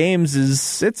 15 games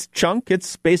it's chunk.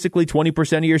 It's basically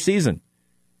 20% of your season.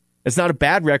 It's not a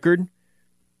bad record,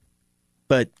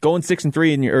 but going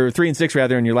 6-3 or 3-6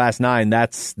 rather in your last 9,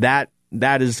 that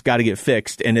has got to get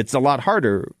fixed, and it's a lot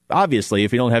harder, obviously,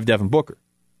 if you don't have Devin Booker.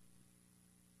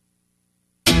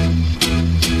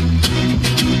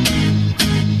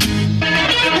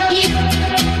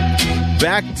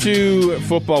 Back to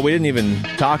football. We didn't even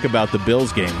talk about the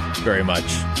Bills game very much.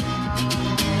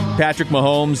 Patrick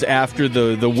Mahomes, after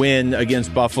the win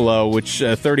against Buffalo, which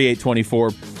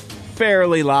 38-24,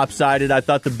 fairly lopsided. I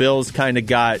thought the Bills kind of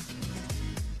got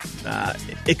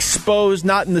exposed,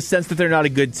 not in the sense that they're not a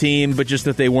good team, but just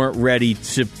that they weren't ready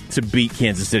to beat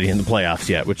Kansas City in the playoffs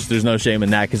yet, which there's no shame in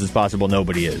that because it's possible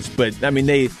nobody is. But,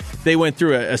 they went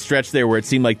through a stretch there where it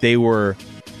seemed like they were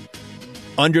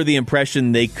under the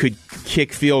impression they could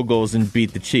kick field goals and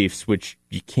beat the Chiefs, which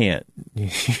you can't.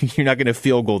 You're not going to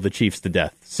field goal the Chiefs to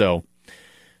death. So,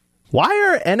 why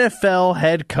are NFL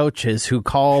head coaches who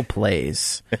call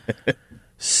plays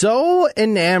so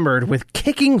enamored with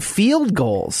kicking field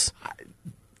goals?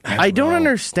 I don't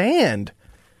understand.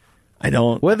 I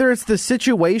don't. Whether it's the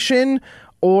situation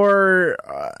or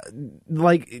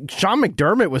like Sean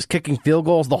McDermott was kicking field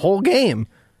goals the whole game.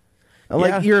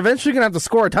 Like, you're eventually going to have to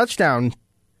score a touchdown.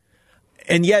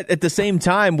 And yet, at the same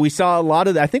time, we saw a lot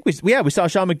of that. I think we saw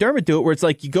Sean McDermott do it, where it's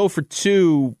like you go for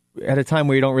 2 at a time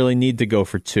where you don't really need to go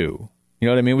for 2. You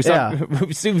know what I mean?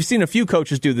 We've seen a few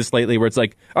coaches do this lately, where it's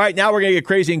like, all right, now we're going to get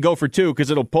crazy and go for 2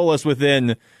 because it'll pull us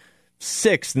within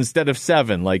 6 instead of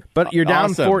 7. But you're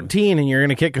down 14 and you're going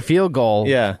to kick a field goal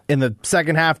in the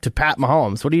second half to Pat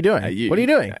Mahomes. What are you doing? What are you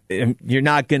doing? You're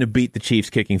not going to beat the Chiefs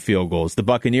kicking field goals. The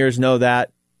Buccaneers know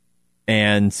that,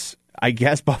 and I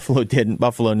guess Buffalo didn't.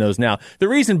 Buffalo knows now. The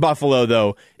reason Buffalo,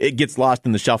 though, it gets lost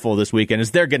in the shuffle this weekend is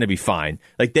they're going to be fine.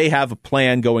 They have a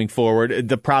plan going forward.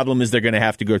 The problem is they're going to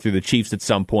have to go through the Chiefs at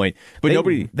some point. But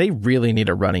they really need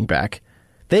a running back.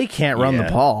 They can't run the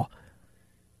ball.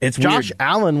 It's Josh weird.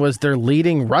 Allen was their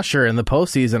leading rusher in the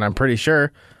postseason, I'm pretty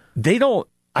sure.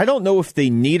 I don't know if they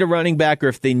need a running back or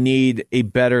if they need a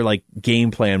better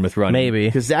game plan with running. Maybe.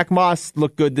 Because Zach Moss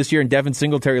looked good this year and Devin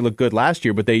Singletary looked good last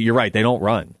year, but you're right, they don't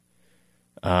run.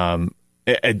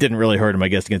 It didn't really hurt him, I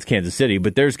guess, against Kansas City,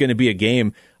 but there's going to be a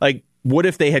game. What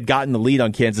if they had gotten the lead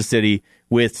on Kansas City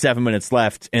with 7 minutes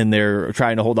left and they're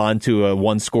trying to hold on to a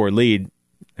 1-score lead?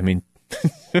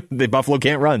 The Buffalo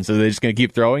can't run, so they're just going to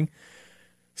keep throwing.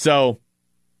 So,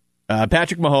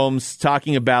 Patrick Mahomes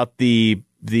talking about the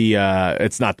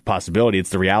it's not the possibility, it's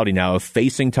the reality now of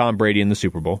facing Tom Brady in the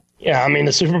Super Bowl. Yeah,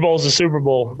 the Super Bowl is the Super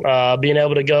Bowl. Being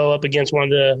able to go up against one of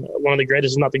the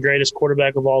greatest, if not the greatest,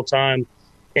 quarterback of all time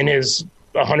in his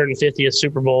 150th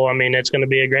Super Bowl, it's going to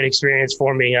be a great experience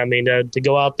for me. To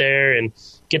go out there and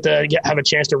have a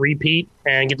chance to repeat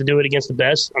and get to do it against the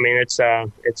best.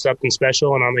 It's something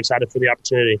special, and I'm excited for the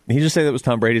opportunity. Did he just say that was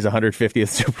Tom Brady's 150th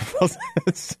Super Bowl?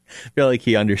 I feel like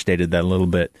he understated that a little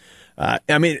bit.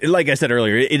 Like I said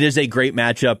earlier, it is a great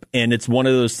matchup, and it's one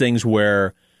of those things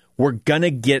where we're going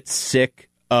to get sick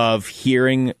of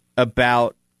hearing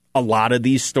about a lot of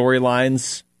these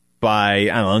storylines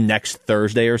by, next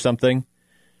Thursday or something.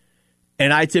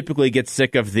 And I typically get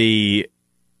sick of the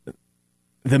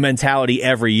the mentality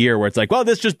every year where it's like, well,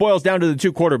 this just boils down to the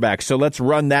two quarterbacks, so let's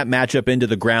run that matchup into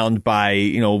the ground by,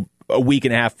 a week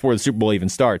and a half before the Super Bowl even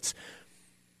starts.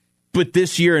 But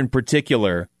this year in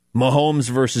particular, Mahomes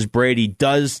versus Brady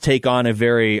does take on a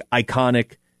very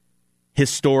iconic,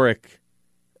 historic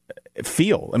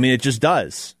feel. I mean, it just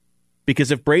does.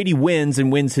 Because if Brady wins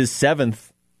and wins his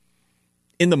 7th,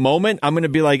 in the moment, I'm going to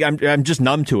be like, I'm just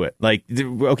numb to it. Like,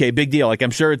 okay, big deal. Like,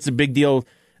 I'm sure it's a big deal.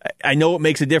 I know it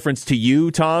makes a difference to you,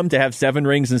 Tom, to have 7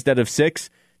 rings instead of 6.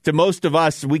 To most of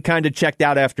us, we kind of checked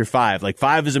out after 5. Like,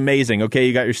 5 is amazing. Okay,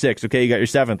 you got your 6. Okay, you got your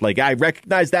 7th. Like, I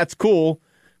recognize that's cool,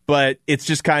 but it's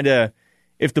just kind of,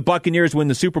 if the Buccaneers win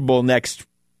the Super Bowl next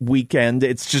weekend,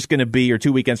 it's just going to be, or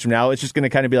 2 weekends from now, it's just going to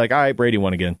kind of be like, all right, Brady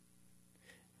won again.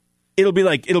 It'll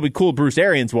be cool Bruce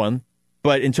Arians won,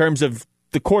 but in terms of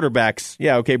the quarterbacks,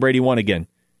 yeah, okay, Brady won again.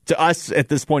 To us, at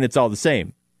this point, it's all the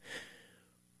same.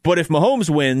 But if Mahomes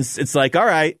wins, it's like, all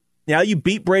right, now you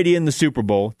beat Brady in the Super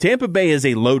Bowl. Tampa Bay is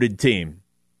a loaded team.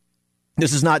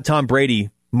 This is not Tom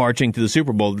Brady marching to the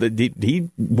Super Bowl. He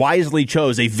wisely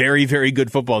chose a very, very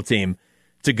good football team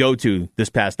to go to this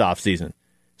past offseason.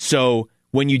 So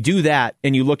when you do that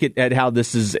and you look at how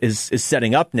this is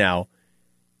setting up now,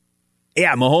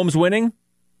 yeah, Mahomes winning,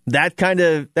 that kind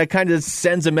of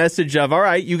sends a message of, all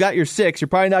right, you got your 6. You're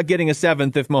probably not getting a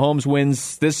 7th if Mahomes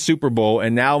wins this Super Bowl,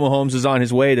 and now Mahomes is on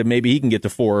his way to maybe he can get to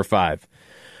 4 or 5.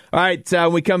 All right,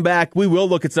 when we come back, we will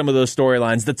look at some of those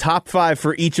storylines. The top 5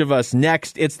 for each of us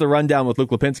next. It's The Rundown with Luke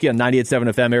Lapinski on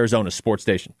 98.7 FM, Arizona Sports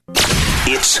Station.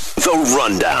 It's The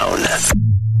Rundown.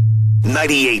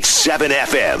 98.7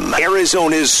 FM,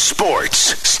 Arizona's sports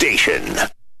station.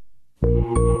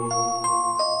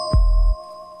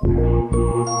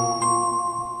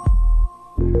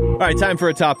 All right, time for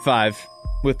a top 5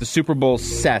 with the Super Bowl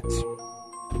set.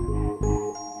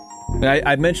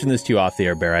 I mentioned this to you off the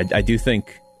air, Bear. I do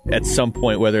think at some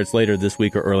point, whether it's later this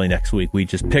week or early next week, we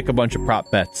just pick a bunch of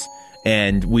prop bets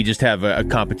and we just have a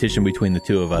competition between the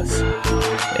two of us.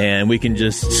 And we can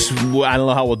just, I don't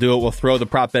know how we'll do it. We'll throw the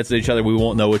prop bets at each other. We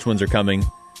won't know which ones are coming.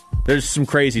 There's some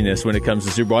craziness when it comes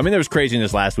to Super Bowl. I mean, there was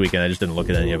craziness last weekend. I just didn't look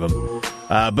at any of them.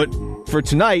 But for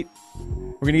tonight,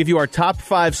 we're going to give you our top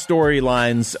 5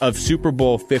 storylines of Super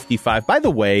Bowl 55. By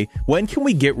the way, when can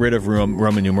we get rid of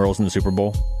Roman numerals in the Super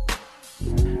Bowl?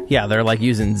 Yeah, they're like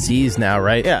using Z's now,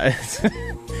 right? Yeah.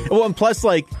 Well, and plus,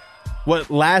 like, what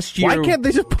last year... Why can't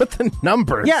they just put the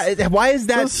numbers? Yeah, why is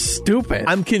that... So stupid.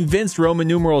 I'm convinced Roman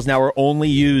numerals now are only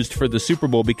used for the Super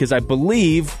Bowl because I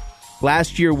believe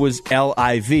last year was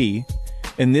LIV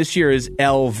and this year is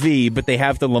LV, but they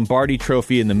have the Lombardi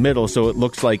trophy in the middle, so it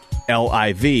looks like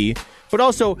LIV. But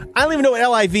also, I don't even know what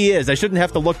LIV is. I shouldn't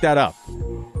have to look that up.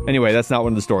 Anyway, that's not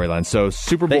one of the storylines. So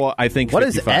Super Bowl, I think 55.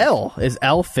 What is L? Is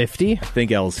L 50? I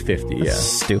think L's 50, yeah.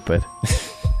 Stupid.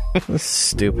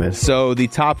 Stupid. So the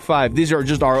top 5, these are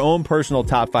just our own personal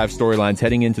top 5 storylines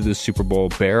heading into this Super Bowl.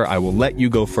 Bear, I will let you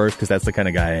go first because that's the kind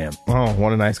of guy I am. Oh,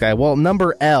 what a nice guy. Well,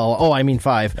 number L. Oh, I mean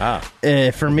 5.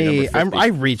 For me, I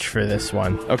reach for this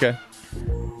one. Okay.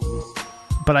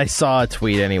 But I saw a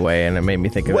tweet anyway, and it made me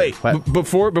think of it. Wait,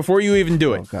 before you even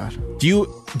do it, oh God, do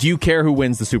you care who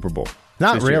wins the Super Bowl?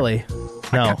 Not really.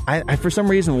 No. I for some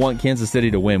reason want Kansas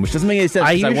City to win, which doesn't make any sense.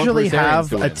 I usually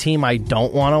have a team I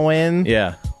don't want to win.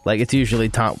 Yeah. Like, it's usually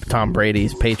Tom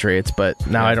Brady's Patriots, but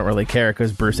now I don't really care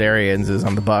because Bruce Arians is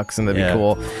on the Bucs, and that'd be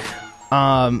cool.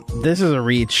 This is a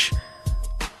reach,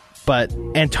 but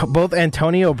both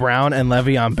Antonio Brown and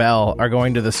Le'Veon Bell are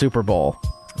going to the Super Bowl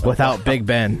without Big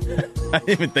Ben. I didn't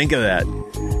even think of that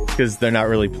because they're not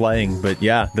really playing, but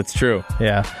yeah, that's true.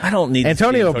 Yeah. I don't need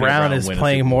Antonio Brown is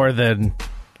playing more than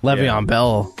Le'Veon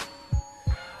Bell.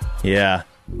 Yeah.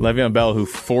 Le'Veon Bell, who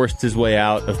forced his way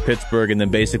out of Pittsburgh and then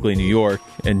basically New York,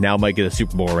 and now might get a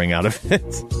Super Bowl ring out of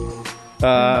it.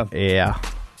 Yeah.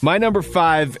 My number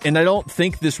 5, and I don't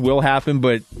think this will happen,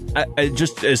 but I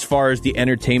just as far as the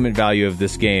entertainment value of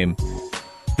this game,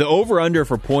 the over-under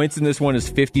for points in this one is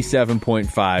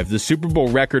 57.5. The Super Bowl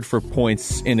record for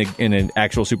points in an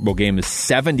actual Super Bowl game is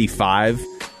 75.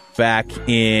 Back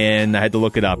in, I had to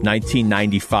look it up,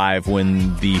 1995,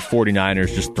 when the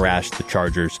 49ers just thrashed the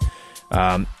Chargers.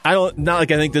 Not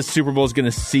like I think this Super Bowl is going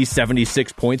to see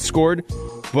 76 points scored,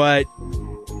 but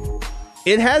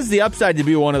it has the upside to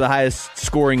be one of the highest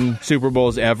scoring Super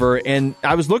Bowls ever. And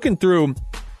I was looking through,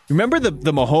 remember the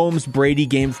Mahomes-Brady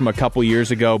game from a couple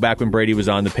years ago, back when Brady was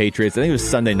on the Patriots? I think it was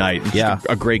Sunday night. Yeah.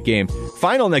 A great game.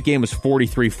 Final in that game was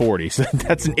 43-40, so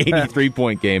that's an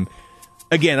 83-point game.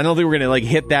 Again, I don't think we're going to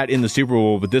hit that in the Super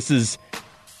Bowl, but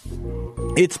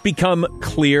it's become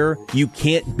clear you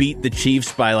can't beat the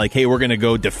Chiefs by hey, we're going to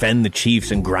go defend the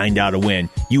Chiefs and grind out a win.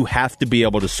 You have to be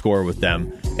able to score with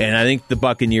them. and I think the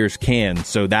Buccaneers can.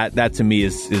 So that to me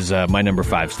is my number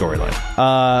 5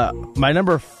 storyline. My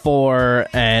number 4,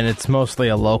 and it's mostly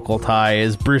a local tie,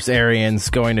 is Bruce Arians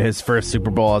going to his first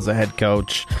Super Bowl as a head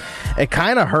coach. It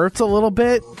kind of hurts a little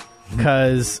bit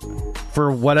because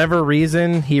for whatever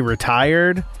reason he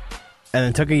retired and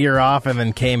then took a year off and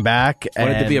then came back.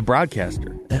 Wanted to be a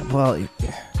broadcaster. Well,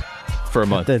 for a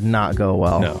month. It did not go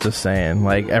well. No. Just saying.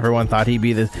 Like, everyone thought he'd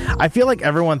be this. I feel like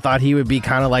everyone thought he would be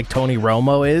kind of like Tony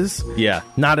Romo is. Yeah.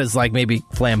 Not as, like, maybe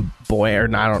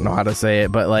flamboyant, or I don't know how to say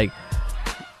it, but, like,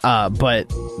 but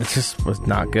it just was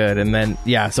not good. And then,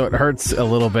 yeah, so it hurts a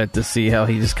little bit to see how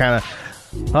he just kind of,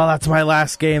 oh, that's my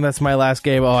last game. That's my last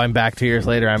game. Oh, I'm back 2 years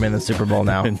later. I'm in the Super Bowl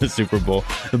now. In the Super Bowl.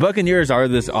 The Buccaneers are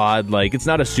this odd, like, it's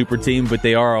not a super team, but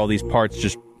they are all these parts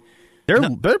just.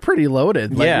 They're pretty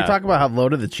loaded. Like, yeah. You talk about how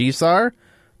loaded the Chiefs are.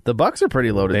 The Bucs are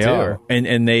pretty loaded, they too. Are.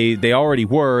 And they already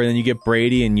were, and then you get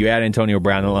Brady, and you add Antonio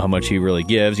Brown. I don't know how much he really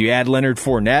gives. You add Leonard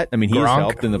Fournette. I mean, he's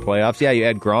helped in the playoffs. Yeah, you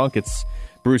add Gronk. It's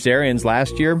Bruce Arians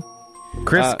last year.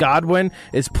 Chris Godwin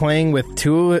is playing with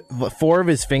 4 of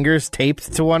his fingers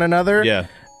taped to one another. Yeah.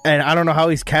 And I don't know how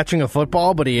he's catching a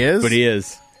football, but he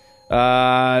is.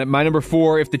 My number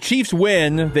 4, if the Chiefs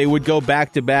win, they would go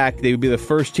back-to-back. They would be the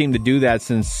first team to do that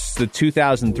since the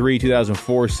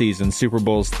 2003-2004 season, Super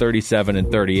Bowls 37 and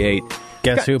 38.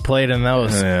 Guess who played in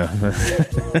those? Yeah.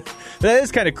 That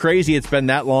is kind of crazy. It's been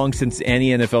that long since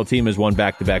any NFL team has won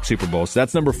back-to-back Super Bowls. So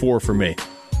that's number 4 for me.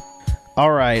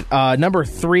 All right. Number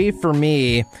 3 for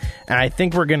me, and I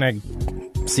think we're going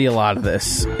to see a lot of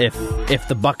this if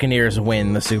the Buccaneers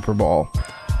win the Super Bowl.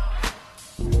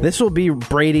 This will be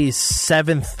Brady's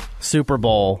 7th Super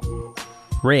Bowl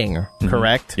ring,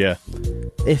 correct? Yeah.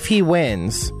 If he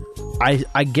wins,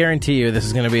 I guarantee you this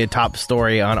is going to be a top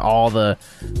story on all the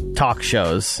talk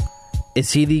shows.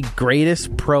 Is he the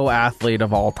greatest pro athlete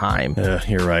of all time?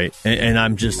 You're right. And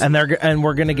I'm just... And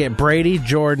we're going to get Brady,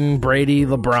 Jordan, Brady,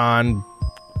 LeBron,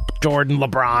 Jordan,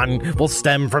 LeBron. We'll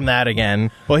stem from that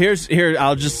again. Well, here.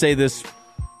 I'll just say this.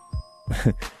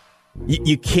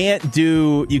 You can't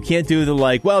do the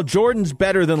like, well, Jordan's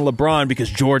better than LeBron because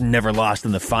Jordan never lost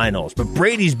in the finals, but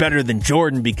Brady's better than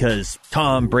Jordan because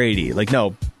Tom Brady. Like,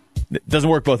 no, it doesn't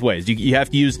work both ways. You have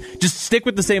to just stick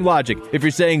with the same logic. If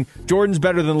you're saying Jordan's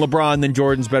better than LeBron, then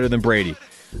Jordan's better than Brady.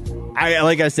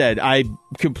 Like I said, I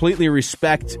completely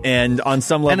respect and on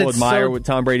some level admire what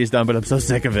Tom Brady's done, but I'm so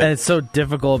sick of it. And it's so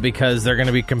difficult because they're going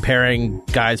to be comparing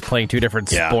guys playing 2 different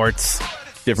sports.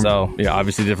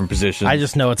 Obviously different positions. I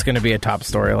just know it's going to be a top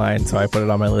storyline, so I put it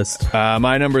on my list.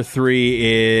 My number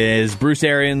 3 is Bruce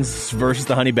Arians versus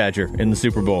the Honey Badger in the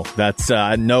Super Bowl. That's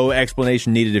no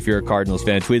explanation needed if you're a Cardinals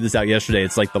fan. I tweeted this out yesterday.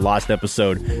 It's like the lost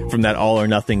episode from that All or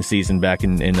Nothing season back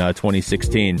in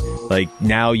 2016. Like,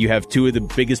 now you have 2 of the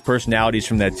biggest personalities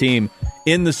from that team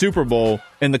in the Super Bowl,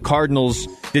 and the Cardinals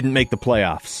didn't make the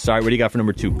playoffs. Sorry, what do you got for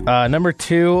number 2? Number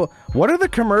 2, what are the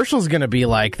commercials going to be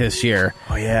like this year?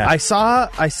 Oh, yeah. I saw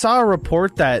a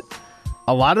report that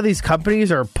a lot of these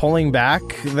companies are pulling back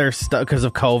their stuff because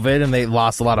of COVID, and they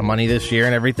lost a lot of money this year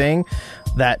and everything.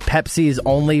 That Pepsi's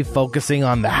only focusing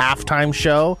on the halftime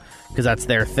show because that's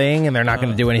their thing, and they're not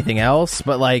going to do anything else.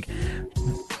 But, like,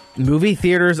 movie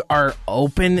theaters are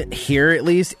open here at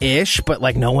least ish, but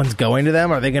like no one's going to them.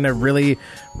 Are they going to really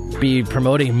be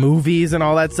promoting movies and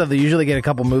all that stuff? They usually get a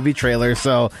couple movie trailers,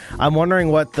 so I'm wondering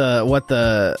what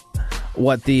the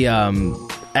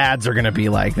ads are going to be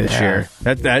like this year.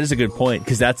 That is a good point,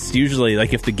 because that's usually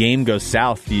like if the game goes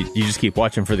south, you just keep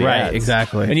watching for the ads. Right,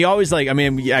 exactly. And you always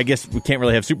I guess we can't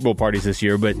really have Super Bowl parties this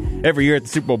year, but every year at the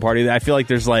Super Bowl party, I feel like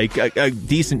there's like a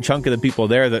decent chunk of the people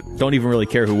there that don't even really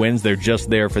care who wins. They're just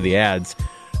there for the ads.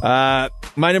 My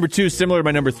number 2 is similar to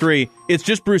my number 3. It's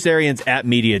just Bruce Arians at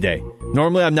Media Day.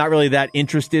 Normally, I'm not really that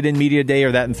interested in Media Day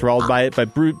or that enthralled by it,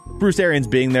 but Bruce Arians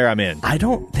being there, I'm in. I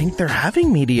don't think they're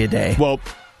having Media Day. Well,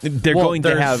 they're going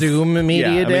to have Zoom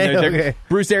Media Day. Okay.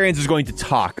 Bruce Arians is going to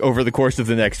talk over the course of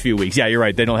the next few weeks. Yeah, you're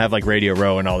right. They don't have like Radio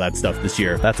Row and all that stuff this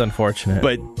year. That's unfortunate.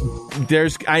 But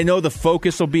I know the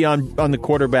focus will be on the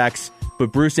quarterbacks.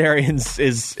 But Bruce Arians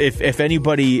is, if any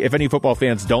football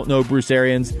fans don't know Bruce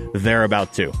Arians, they're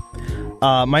about to.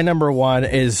 My number 1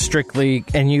 is strictly,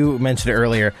 and you mentioned it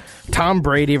earlier, Tom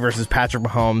Brady versus Patrick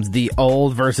Mahomes, the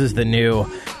old versus the new,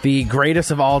 the greatest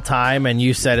of all time, and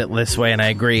you said it this way, and I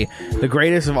agree, the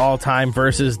greatest of all time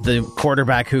versus the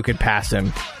quarterback who could pass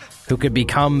him, who could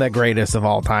become the greatest of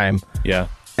all time. Yeah.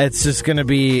 It's going to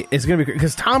be,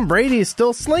 because Tom Brady is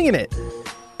still slinging it.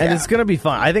 And it's going to be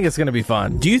fun. I think it's going to be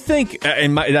fun. Do you think,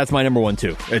 that's my number 1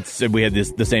 too. We had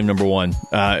the same number 1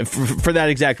 for that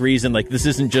exact reason. Like, this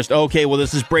isn't just, okay, well,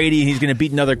 this is Brady, he's going to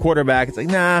beat another quarterback. It's like,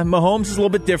 nah, Mahomes is a little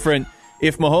bit different.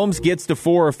 if Mahomes gets to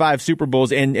 4 or 5 Super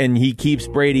Bowls and he keeps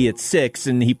Brady at 6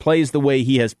 and he plays the way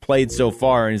he has played so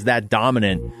far and is that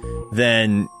dominant,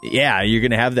 then, yeah, you're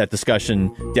going to have that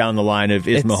discussion down the line of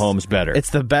is Mahomes better? It's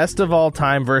the best of all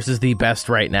time versus the best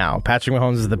right now. Patrick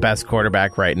Mahomes is the best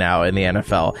quarterback right now in the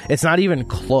NFL. It's not even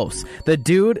close. The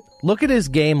dude, look at his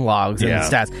game logs and the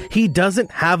stats. He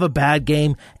doesn't have a bad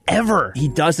game ever. He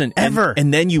doesn't. Ever.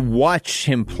 And then you watch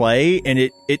him play, and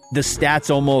the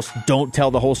stats almost don't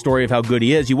tell the whole story of how good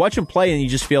he is. You watch him play, and you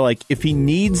just feel like if he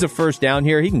needs a first down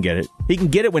here, he can get it. He can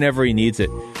get it whenever he needs it.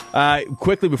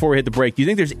 Quickly, before we hit the break, do you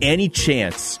think there's any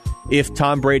chance if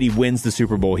Tom Brady wins the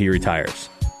Super Bowl, he retires?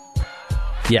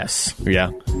 Yes.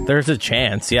 Yeah. There's a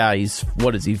chance. Yeah, he's,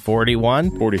 what is he,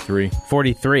 41? 43.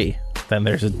 43. Then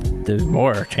there's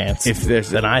more chance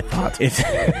than I thought.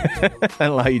 I don't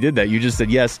know how you did that. You just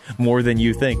said yes more than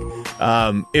you think.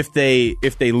 If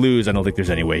they lose, I don't think there's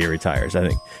any way he retires, I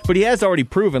think. But he has already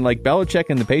proven, like Belichick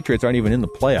and the Patriots aren't even in the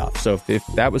playoffs. So if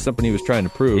that was something he was trying to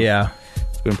prove,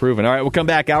 it's been proven. All right, we'll come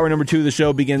back. Hour number 2 of the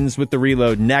show begins with the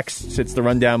reload. Next, it's the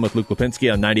Rundown with Luke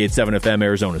Lapinski on 98.7 FM,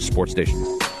 Arizona's sports station.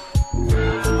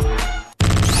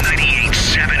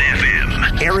 98.7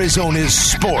 FM, Arizona's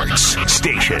sports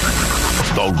station.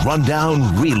 The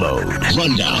Rundown Reload.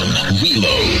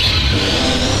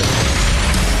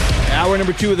 Hour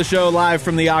number 2 of the show, live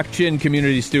from the Ak-Chin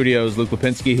Community Studios. Luke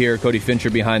Lapinski here, Cody Fincher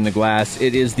behind the glass.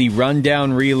 It is the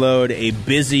Rundown Reload, a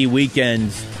busy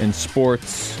weekend in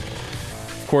sports.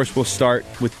 Of course, we'll start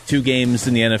with 2 games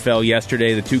in the NFL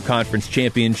yesterday, the 2 conference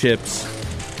championships.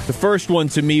 The first one,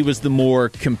 to me, was the more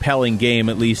compelling game,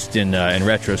 at least in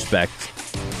retrospect.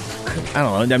 I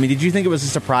don't know. I mean, did you think it was a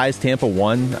surprise Tampa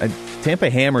won?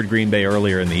 Tampa hammered Green Bay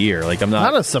earlier in the year. Like, I'm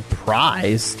not a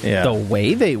surprise. Yeah. The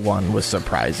way they won was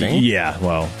surprising. Yeah,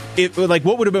 well,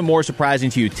 what would have been more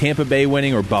surprising to you, Tampa Bay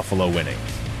winning or Buffalo winning?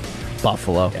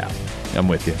 Buffalo. Yeah, I'm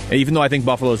with you. Even though I think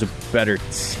Buffalo's a better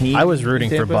team. I was rooting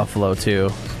for Buffalo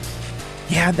too.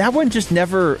 Yeah, that one just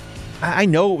never. I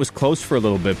know it was close for a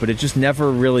little bit, but it just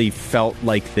never really felt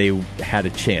like they had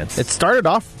a chance. It started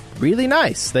off really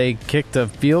nice. They kicked a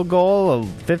field goal, a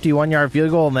 51-yard field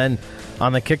goal, and then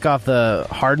on the kickoff, the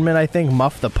Hardman, I think,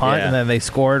 muffed the punt, and then they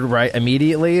scored right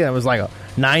immediately. It was like a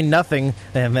 9-0,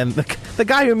 and then the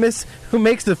guy who makes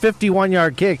the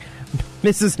 51-yard kick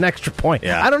misses an extra point.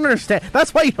 Yeah. I don't understand.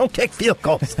 That's why you don't kick field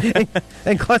goals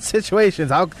in clutch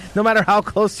situations, no matter how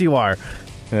close you are.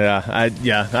 Yeah, I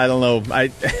don't know.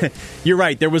 You're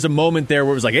right. There was a moment there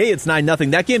where it was like, hey, it's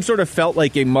 9-0. That game sort of felt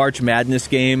like a March Madness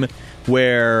game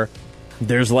where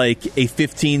there's like a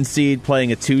 15 seed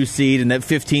playing a 2 seed, and that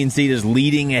 15 seed is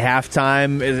leading at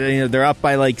halftime. You know, they're up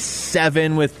by like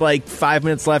 7 with like 5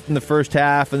 minutes left in the first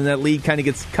half, and that lead kind of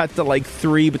gets cut to like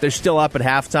 3, but they're still up at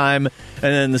halftime.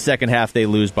 And then in the second half, they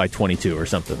lose by 22 or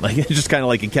something. Like, it's just kind of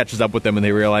like it catches up with them, and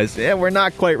they realize, we're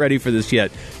not quite ready for this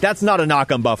yet. That's not a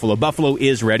knock on Buffalo. Buffalo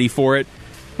is ready for it,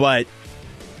 but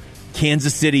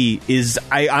Kansas City is,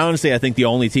 I honestly, I think the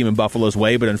only team in Buffalo's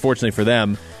way, but unfortunately for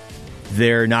them,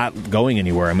 they're not going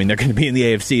anywhere. I mean, they're going to be in the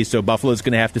AFC, so Buffalo's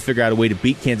going to have to figure out a way to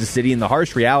beat Kansas City, and the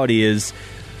harsh reality is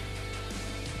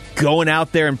going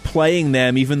out there and playing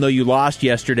them, even though you lost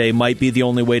yesterday, might be the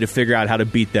only way to figure out how to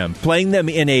beat them. Playing them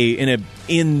in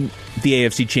the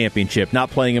AFC Championship, not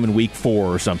playing them in Week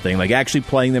 4 or something. Like, actually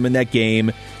playing them in that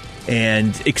game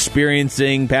and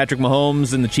experiencing Patrick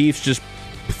Mahomes and the Chiefs just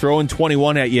throwing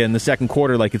 21 at you in the second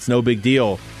quarter like it's no big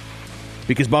deal.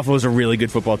 Because Buffalo's a really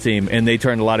good football team, and they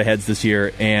turned a lot of heads this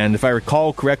year. And if I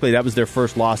recall correctly, that was their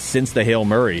first loss since the Hail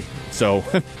Murray. So,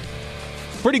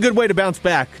 pretty good way to bounce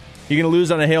back. You're going to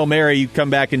lose on a Hail Mary, you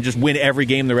come back and just win every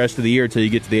game the rest of the year until you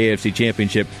get to the AFC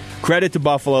Championship. Credit to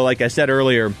Buffalo. Like I said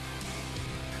earlier,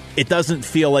 it doesn't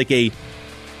feel like a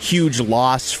huge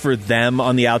loss for them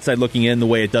on the outside looking in the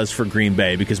way it does for Green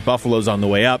Bay, because Buffalo's on the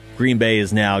way up. Green Bay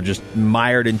is now just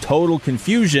mired in total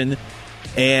confusion.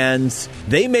 And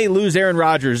they may lose Aaron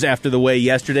Rodgers after the way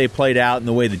yesterday played out and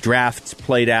the way the draft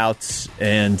played out.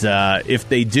 And if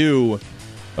they do,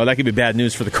 well, that could be bad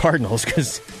news for the Cardinals,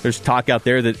 because there's talk out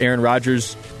there that Aaron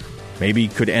Rodgers maybe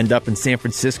could end up in San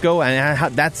Francisco.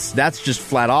 And that's just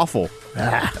flat awful.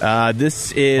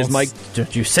 This is Mike.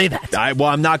 Don't you say that.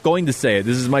 I'm not going to say it.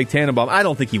 This is Mike Tannenbaum. I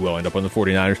don't think he will end up on the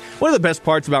 49ers. One of the best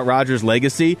parts about Rodgers'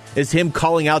 legacy is him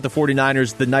calling out the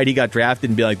 49ers the night he got drafted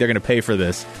and be like, they're going to pay for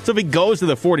this. So if he goes to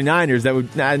the 49ers, that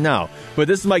would, no. But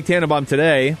this is Mike Tannenbaum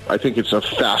today. I think it's a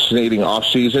fascinating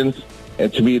offseason.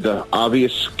 And to me, the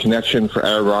obvious connection for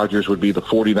Aaron Rodgers would be the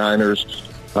 49ers.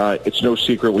 It's no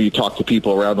secret when you talk to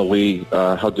people around the league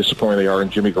how disappointed they are in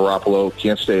Jimmy Garoppolo.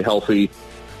 Can't stay healthy.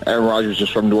 Aaron Rodgers is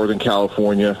from Northern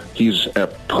California. He's a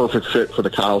perfect fit for the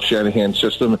Kyle Shanahan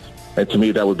system. And to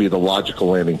me, that would be the logical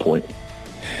landing point.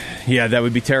 Yeah, that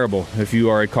would be terrible if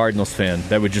you are a Cardinals fan.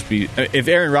 That would just be... If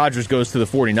Aaron Rodgers goes to the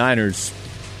 49ers,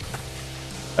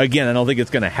 again, I don't think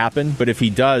it's going to happen, but if he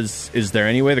does, is there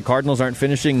any way the Cardinals aren't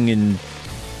finishing in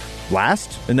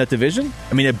last in that division?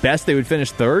 I mean, at best, they would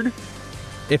finish third.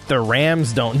 If the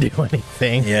Rams don't do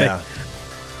anything. Yeah.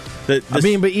 But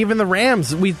even the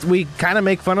Rams, we kind of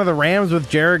make fun of the Rams with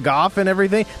Jared Goff and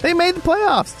everything. They made the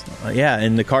playoffs. Yeah,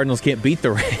 and the Cardinals can't beat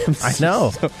the Rams. I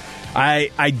know. So,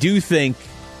 I do think...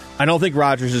 I don't think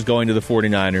Rodgers is going to the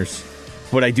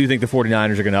 49ers, but I do think the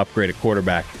 49ers are going to upgrade at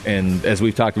quarterback. And as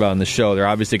we've talked about on the show, they're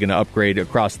obviously going to upgrade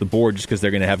across the board just because they're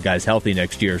going to have guys healthy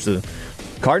next year. So the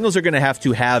Cardinals are going to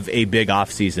have a big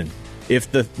offseason.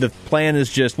 If the plan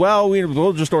is just,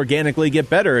 we'll just organically get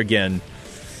better again,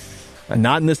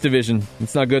 not in this division.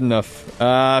 It's not good enough.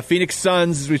 Phoenix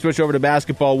Suns, as we switch over to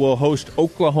basketball, will host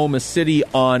Oklahoma City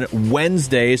on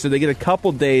Wednesday, so they get a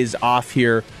couple days off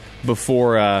here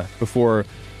before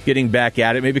getting back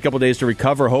at it. Maybe a couple days to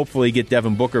recover. Hopefully get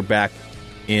Devin Booker back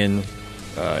in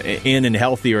and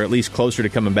healthy, or at least closer to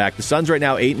coming back. The Suns right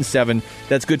now 8-7.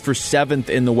 That's good for 7th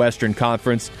in the Western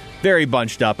Conference. Very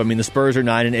bunched up. I mean, the Spurs are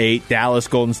 9-8. Dallas,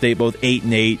 Golden State, both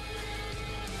 8-8.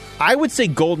 I would say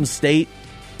Golden State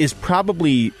is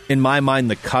probably, in my mind,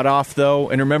 the cutoff,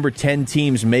 though. And remember, 10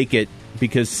 teams make it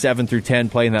because 7 through 10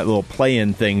 play in that little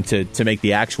play-in thing to make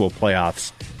the actual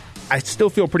playoffs. I still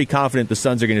feel pretty confident the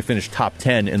Suns are going to finish top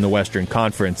 10 in the Western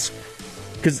Conference,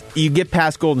 because you get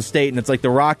past Golden State and it's like the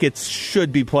Rockets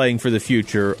should be playing for the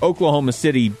future. Oklahoma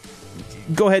City,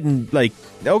 go ahead and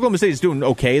Oklahoma State is doing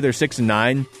okay. They're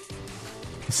 6-9.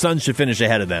 The Suns should finish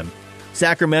ahead of them.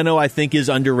 Sacramento, I think, is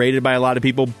underrated by a lot of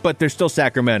people, but they're still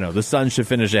Sacramento. The Suns should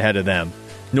finish ahead of them.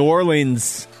 New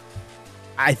Orleans,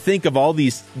 I think of all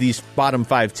these bottom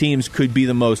 5 teams, could be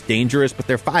the most dangerous, but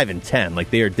they're 5-10. Like,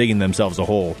 they are digging themselves a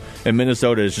hole. And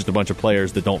Minnesota is just a bunch of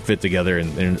players that don't fit together,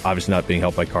 and obviously not being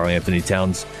helped by Karl Anthony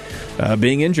Towns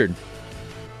being injured.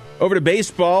 Over to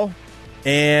baseball,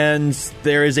 and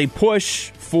there is a push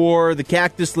for the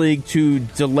Cactus League to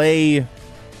delay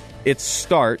its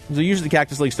start. So usually the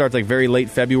Cactus League starts like very late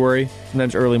February,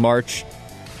 sometimes early March.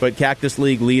 But Cactus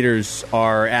League leaders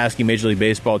are asking Major League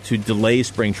Baseball to delay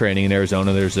spring training in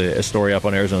Arizona. There's a story up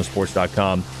on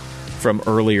ArizonaSports.com from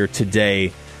earlier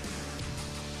today.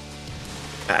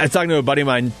 I was talking to a buddy of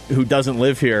mine who doesn't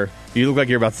live here. You look like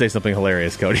you're about to say something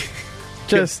hilarious, Cody.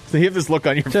 Just you have this look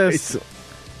on your face.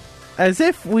 As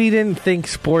if we didn't think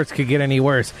sports could get any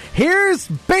worse. Here's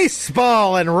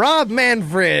baseball and Rob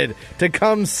Manfred to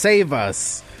come save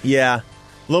us. Yeah.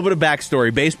 A little bit of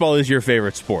backstory. Baseball is your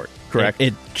favorite sport, correct?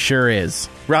 It sure is.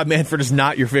 Rob Manfred is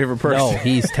not your favorite person. No,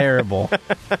 he's terrible.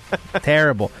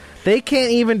 Terrible. They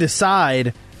can't even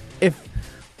decide if...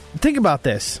 Think about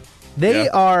this. They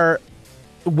are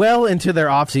well into their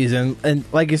offseason, and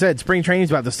like you said, spring training's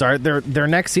about to start. Their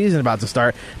next season about to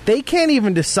start. They can't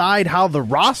even decide how the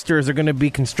rosters are going to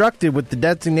be constructed with the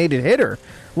designated hitter.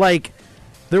 Like,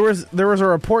 there was a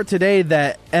report today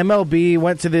that MLB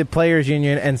went to the Players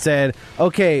Union and said,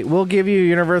 okay, we'll give you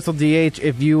universal DH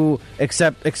if you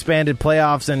accept expanded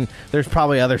playoffs, and there's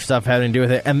probably other stuff having to do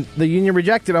with it. And the union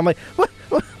rejected. I'm like, what?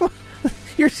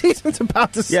 Your season's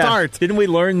about to start. Didn't we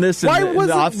learn this in the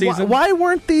offseason? Why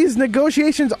weren't these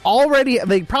negotiations already?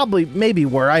 They probably maybe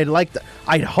were.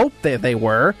 I'd hope that they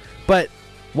were. But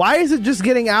why is it just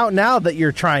getting out now that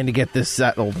you're trying to get this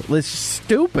settled? It's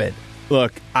stupid.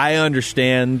 Look, I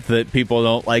understand that people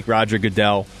don't like Roger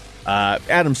Goodell.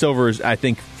 Adam Silver is, I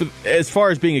think, as far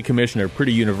as being a commissioner,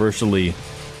 pretty universally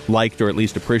liked or at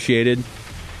least appreciated.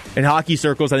 In hockey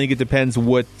circles, I think it depends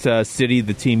what city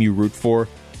the team you root for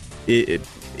it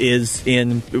is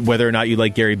in, whether or not you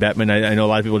like Gary Bettman. I know a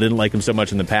lot of people didn't like him so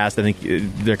much in the past. I think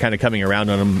they're kind of coming around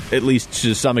on him, at least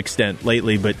to some extent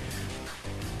lately. But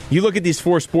you look at these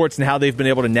 4 sports and how they've been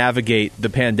able to navigate the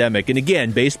pandemic. And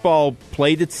again, baseball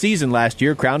played its season last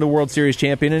year, crowned a World Series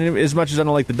champion. And as much as I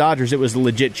don't like the Dodgers, it was a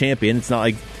legit champion. It's not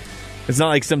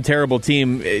like some terrible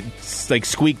team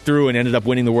squeaked through and ended up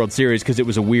winning the World Series because it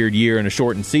was a weird year and a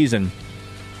shortened season.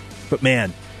 But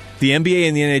man, the NBA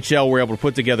and the NHL were able to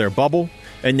put together a bubble,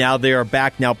 and now they are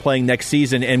back now playing next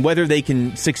season. And whether they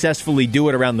can successfully do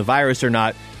it around the virus or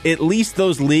not, at least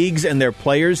those leagues and their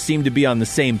players seem to be on the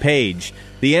same page.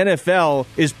 The NFL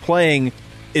is playing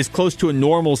as close to a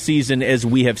normal season as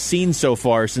we have seen so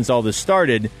far since all this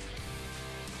started.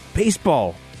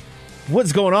 Baseball,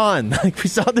 what's going on? We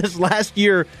saw this last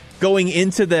year going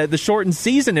into the shortened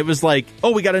season. It was like,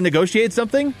 oh, we got to negotiate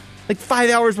something? Like 5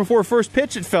 hours before first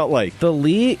pitch, it felt like. The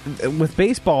league, with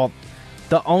baseball,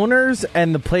 the owners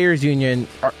and the players union,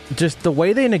 are just the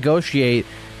way they negotiate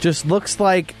just looks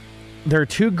like there are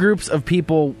two groups of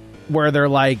people where they're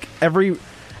like every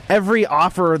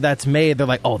offer that's made, they're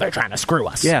like, oh, they're trying to screw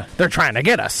us. Yeah. They're trying to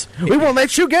get us. We won't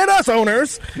let you get us,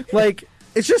 owners. Like,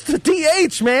 it's just a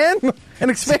DH, man. An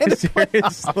expanded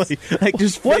Seriously. Like,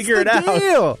 just figure it out.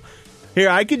 Deal? Here,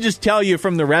 I can just tell you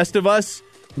from the rest of us,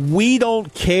 we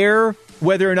don't care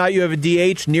whether or not you have a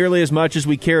DH nearly as much as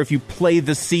we care if you play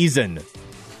the season.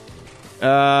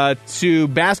 To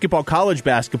basketball, college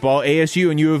basketball,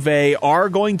 ASU and U of A are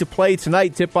going to play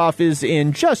tonight. Tip-off is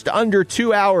in just under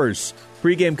 2 hours.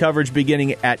 Pre-game coverage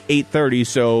beginning at 8:30,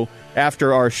 so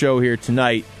after our show here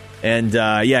tonight. And,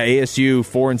 ASU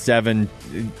 4-7.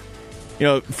 You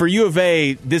know, for U of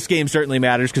A, this game certainly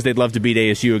matters because they'd love to beat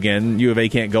ASU again. U of A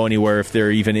can't go anywhere if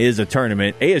there even is a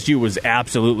tournament. ASU was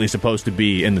absolutely supposed to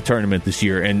be in the tournament this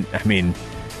year. And, I mean,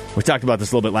 we talked about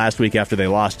this a little bit last week after they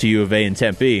lost to U of A in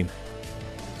Tempe.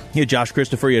 You had Josh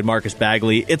Christopher, you had Marcus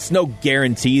Bagley. It's no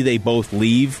guarantee they both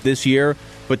leave this year,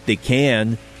 but they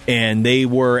can. And they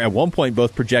were, at one point,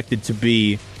 both projected to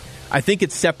be, I think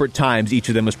at separate times, each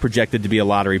of them was projected to be a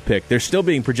lottery pick. They're still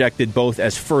being projected both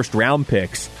as first-round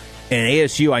picks. And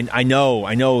ASU, I know.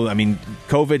 I mean,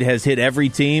 COVID has hit every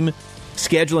team.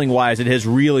 Scheduling-wise, it has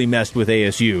really messed with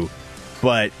ASU.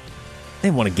 But they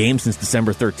haven't won a game since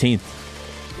December 13th.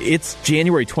 It's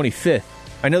January 25th.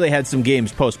 I know they had some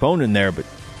games postponed in there, but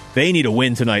they need a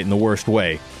win tonight in the worst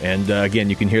way. And, again,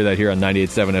 you can hear that here on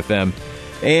 98.7 FM.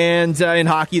 And in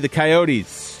hockey, the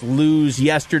Coyotes lose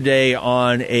yesterday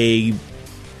on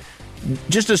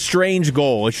just a strange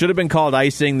goal. It should have been called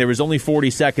icing. There was only 40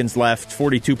 seconds left,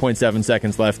 42.7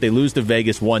 seconds left. They lose to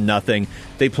Vegas 1-0.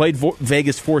 They played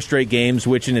Vegas 4 straight games,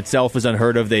 which in itself is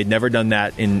unheard of. They'd never done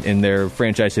that in their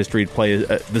franchise history, to play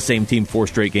the same team 4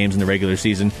 straight games in the regular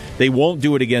season. They won't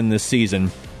do it again this season.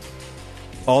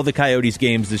 All the Coyotes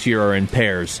games this year are in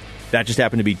pairs. That just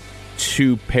happened to be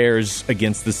 2 pairs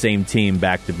against the same team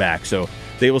back-to-back. So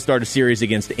they will start a series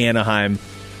against Anaheim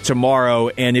tomorrow.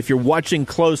 And if you're watching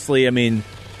closely, I mean,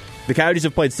 the Coyotes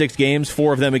have played 6 games,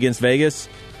 4 of them against Vegas.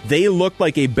 They looked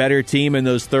like a better team in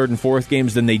those 3rd and 4th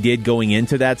games than they did going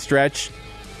into that stretch.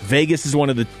 Vegas is one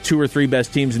of the 2 or 3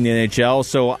 best teams in the NHL,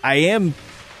 so I am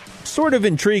sort of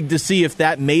intrigued to see if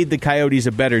that made the Coyotes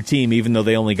a better team, even though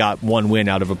they only got 1 win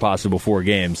out of a possible 4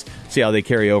 games. See how they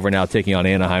carry over now, taking on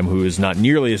Anaheim, who is not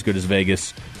nearly as good as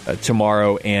Vegas,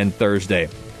 tomorrow and Thursday.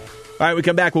 All right, we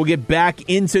come back. We'll get back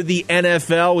into the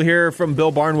NFL. We'll hear from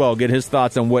Bill Barnwell, get his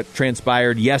thoughts on what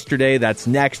transpired yesterday. That's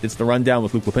next. It's The Rundown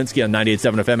with Luke Lapinski on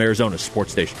 98.7 FM, Arizona's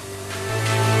sports station.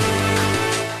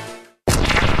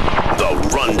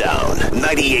 The Rundown,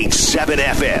 98.7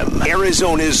 FM,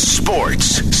 Arizona's sports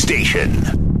station.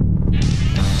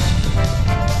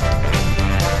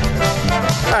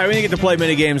 All right, we didn't get to play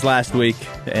many games last week,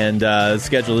 and the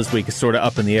schedule this week is sort of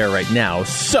up in the air right now.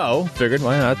 So, figured,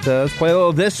 why not let's play a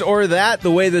little this or that.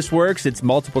 The way this works, it's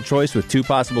multiple choice with 2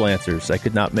 possible answers. I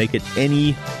could not make it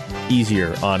any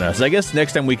easier on us. I guess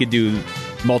next time we could do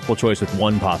multiple choice with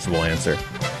 1 possible answer.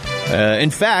 In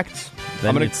fact,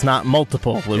 it's not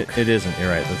multiple, Luke. It isn't. You're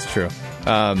right. That's true.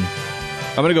 I'm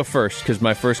going to go first because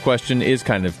my first question is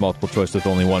kind of multiple choice with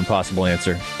only 1 possible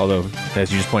answer. Although, as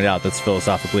you just pointed out, that's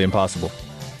philosophically impossible.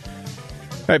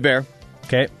 All right, Bear.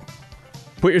 Okay.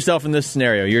 Put yourself in this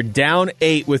scenario. You're down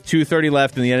 8 with 2:30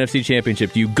 left in the NFC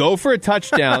Championship. Do you go for a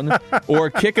touchdown or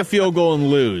kick a field goal and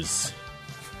lose?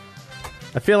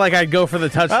 I feel like I'd go for the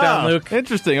touchdown, Luke.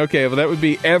 Interesting. Okay, well, that would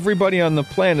be everybody on the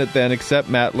planet then except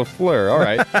Matt LaFleur. All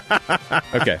right.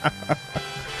 Okay.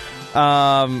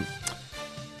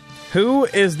 Who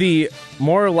is the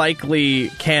more likely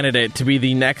candidate to be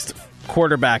the next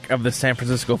quarterback of the San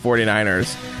Francisco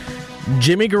 49ers?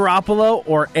 Jimmy Garoppolo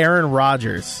or Aaron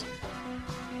Rodgers?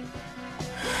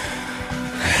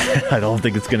 I don't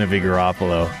think it's going to be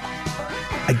Garoppolo.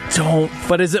 I don't.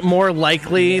 But is it more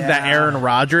likely that Aaron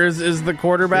Rodgers is the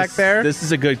quarterback there? This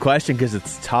is a good question because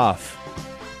it's tough.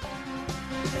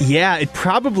 Yeah, it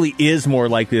probably is more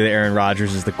likely that Aaron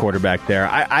Rodgers is the quarterback there.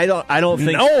 I don't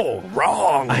think. No,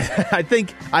 wrong.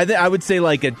 I would say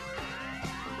like a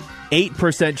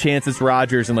 8% chance it's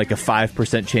Rodgers and like a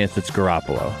 5% chance it's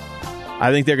Garoppolo.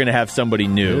 I think they're going to have somebody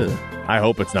new. Ew. I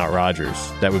hope it's not Rodgers.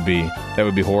 That would be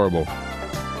horrible.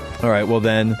 All right, well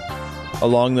then,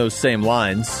 along those same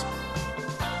lines,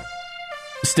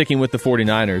 sticking with the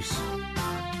 49ers,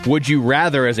 would you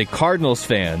rather, as a Cardinals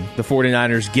fan, the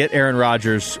 49ers get Aaron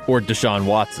Rodgers or Deshaun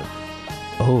Watson?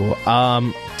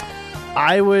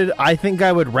 I think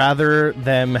I would rather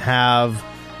them have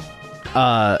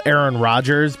Aaron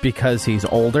Rodgers because he's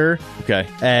older. Okay.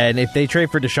 And if they trade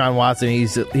for Deshaun Watson,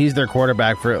 he's their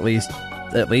quarterback for at least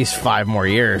 5 more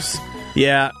years.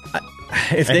 Yeah.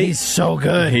 he's so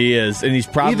good. He is, and he's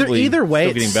probably either way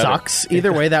still it getting better. sucks.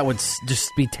 Either way, that would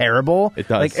just be terrible. It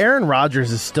does. Like Aaron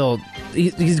Rodgers is still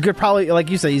he's good. Probably like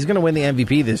you say, he's going to win the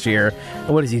MVP this year.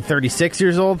 What is he? 36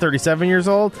 years old, 37 years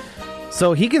old.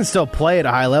 So he can still play at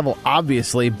a high level,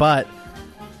 obviously, but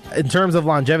in terms of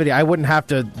longevity, I wouldn't have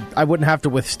to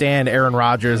withstand Aaron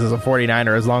Rodgers as a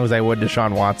 49er as long as I would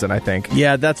Deshaun Watson, I think.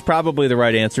 Yeah, that's probably the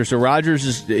right answer. So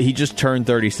Rodgers he just turned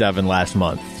 37 last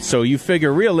month. So you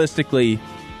figure realistically,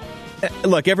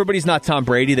 look, everybody's not Tom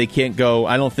Brady. They can't go.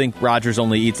 I don't think Rodgers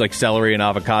only eats like celery and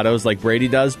avocados like Brady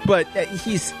does, but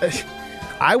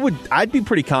I'd be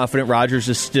pretty confident Rodgers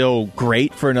is still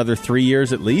great for another 3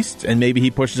 years at least, and maybe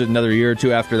he pushes it another year or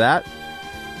two after that.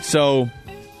 So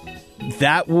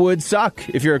that would suck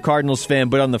if you're a Cardinals fan.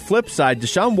 But on the flip side,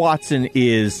 Deshaun Watson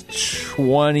is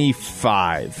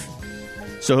 25.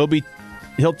 So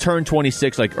he'll turn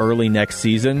 26 like early next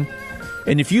season.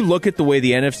 And if you look at the way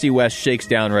the NFC West shakes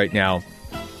down right now,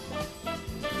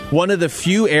 one of the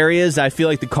few areas I feel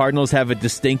like the Cardinals have a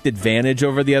distinct advantage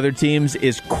over the other teams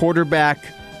is quarterback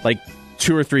like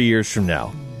 2 or 3 years from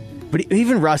now. But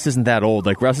even Russ isn't that old.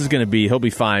 Like, Russ is he'll be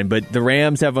fine. But the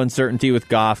Rams have uncertainty with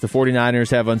Goff. The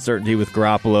 49ers have uncertainty with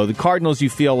Garoppolo. The Cardinals, you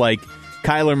feel like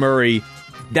Kyler Murray,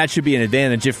 that should be an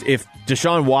advantage. If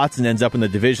Deshaun Watson ends up in the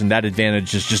division, that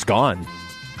advantage is just gone.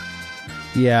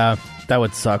 Yeah, that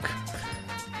would suck.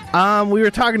 We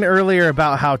were talking earlier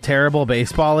about how terrible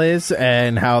baseball is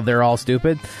and how they're all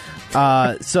stupid.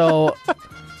 So,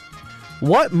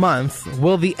 what month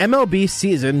will the MLB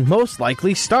season most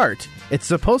likely start? The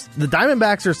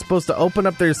Diamondbacks are supposed to open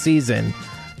up their season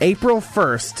April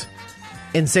 1st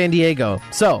in San Diego.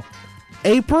 So,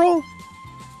 April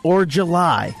or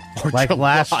July,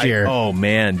 last year. Oh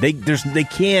man, they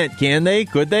can't. Can they?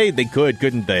 Could they? They could,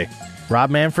 couldn't they? Rob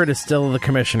Manfred is still the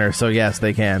commissioner, so yes,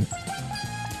 they can.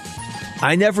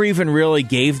 I never even really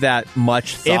gave that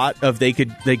much thought they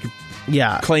could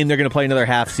claim they're going to play another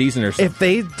half season or something. If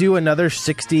they do another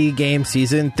 60-game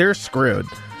season, they're screwed.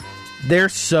 They're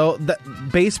Major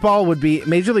League Baseball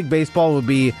would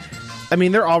be, I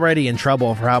mean, they're already in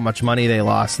trouble for how much money they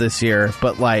lost this year,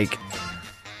 but like,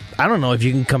 I don't know if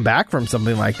you can come back from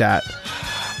something like that.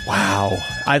 Wow.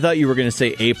 I thought you were going to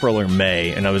say April or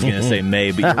May, and I was going to say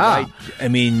May, but you're right. I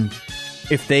mean,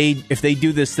 if they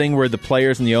do this thing where the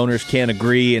players and the owners can't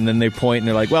agree, and then they point and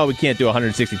they're like, well, we can't do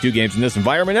 162 games in this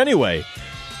environment anyway.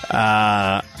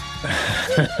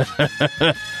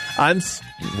 I'm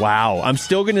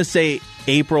still going to say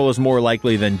April is more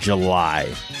likely than July.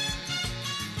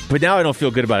 But now I don't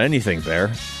feel good about anything, Bear.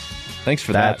 Thanks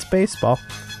for that. That's baseball.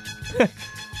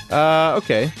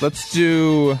 Okay, let's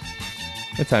do...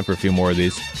 Got time for a few more of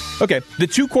these. Okay, the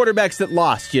two quarterbacks that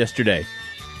lost yesterday.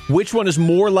 Which one is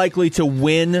more likely to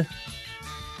win?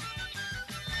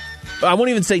 I won't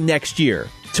even say next year.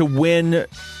 To win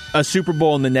a Super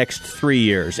Bowl in the next 3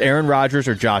 years. Aaron Rodgers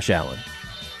or Josh Allen?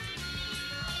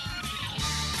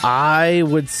 I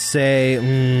would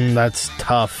say that's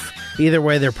tough. Either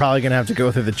way, they're probably going to have to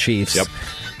go through the Chiefs. Yep.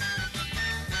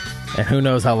 And who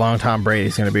knows how long Tom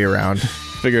Brady's going to be around.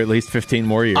 Figure at least 15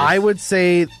 more years. I would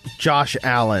say Josh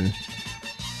Allen.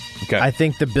 Okay. I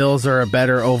think the Bills are a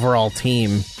better overall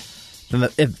team.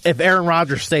 If Aaron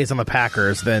Rodgers stays on the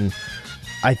Packers, then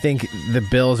I think the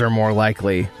Bills are more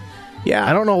likely. Yeah.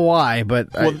 I don't know why,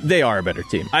 but... they are a better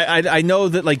team. I know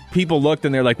that like people looked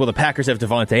and they're like, well, the Packers have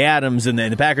Devontae Adams, and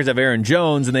then the Packers have Aaron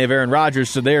Jones, and they have Aaron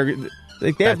Rodgers, so they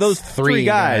have those three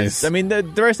guys. I mean, the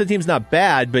rest of the team's not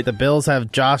bad, but... The Bills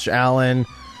have Josh Allen,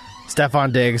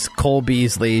 Stephon Diggs, Cole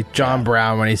Beasley, John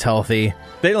Brown when he's healthy.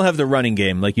 They don't have the running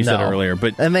game, like you said earlier.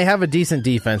 And they have a decent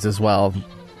defense as well.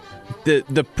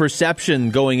 The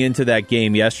perception going into that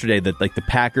game yesterday that like the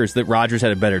Packers, that Rodgers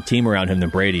had a better team around him than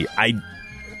Brady.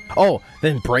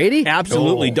 Then Brady?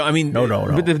 Absolutely. No. I mean, No.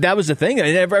 But that was the thing. And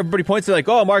everybody points to like,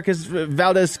 Marcus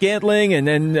Valdez-Scantling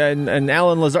and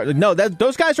Alan Lazard. No,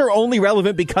 those guys are only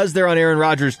relevant because they're on Aaron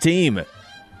Rodgers' team.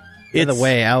 By the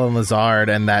way, Alan Lazard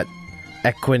and that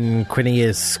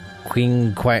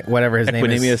whatever his name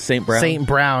is. St.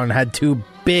 Brown had two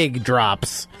big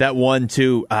drops. That one,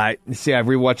 too. I've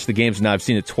rewatched the games now. I've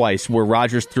seen it twice, where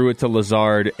Rodgers threw it to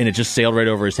Lazard, and it just sailed right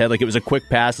over his head. Like, it was a quick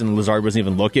pass, and Lazard wasn't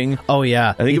even looking. Oh,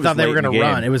 yeah. I think he thought they were going to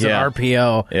run. It was an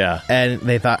RPO. Yeah. And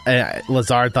they thought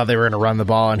Lazard thought they were going to run the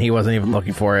ball, and he wasn't even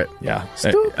looking for it. Yeah.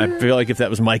 I feel like if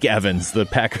that was Mike Evans, the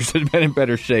Packers would have been in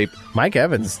better shape. Mike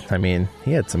Evans, I mean,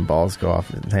 he had some balls go off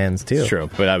his hands, too. It's true,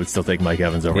 but I would still take Mike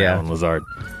Evans over Alan Lazard.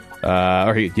 All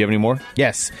right, do you have any more?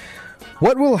 Yes.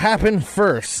 What will happen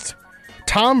first?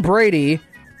 Tom Brady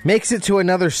makes it to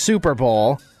another Super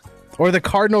Bowl, or the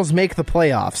Cardinals make the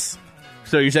playoffs?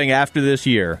 So you're saying after this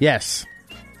year? Yes.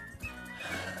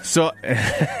 So,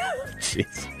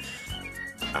 jeez.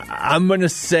 I'm going to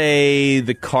say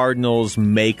the Cardinals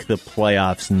make the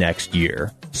playoffs next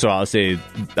year. So I'll say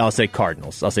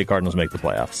Cardinals. I'll say Cardinals make the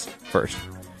playoffs first.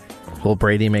 Will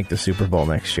Brady make the Super Bowl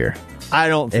next year? I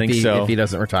don't think so. If he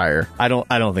doesn't retire. I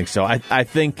don't think so. I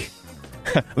think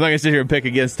I'm not going to sit here and pick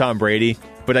against Tom Brady,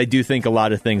 but I do think a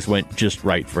lot of things went just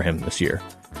right for him this year.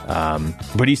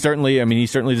 But he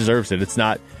certainly deserves it.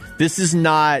 This is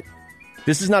not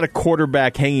a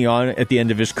quarterback hanging on at the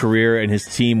end of his career and his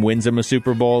team wins him a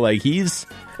Super Bowl.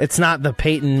 It's not the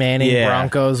Peyton Manning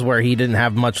Broncos where he didn't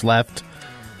have much left.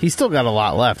 He's still got a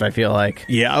lot left, I feel like.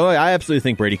 Yeah, I absolutely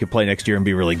think Brady could play next year and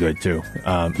be really good, too.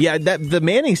 The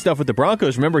Manning stuff with the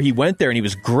Broncos, remember, he went there and he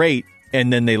was great,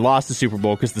 and then they lost the Super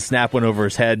Bowl because the snap went over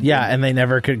his head. Yeah, and they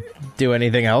never could do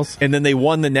anything else. And then they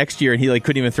won the next year, and he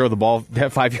couldn't even throw the ball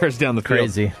 5 yards down the field.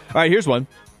 Crazy. All right, here's one.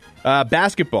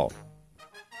 Basketball.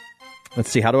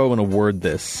 Let's see, how do I want to word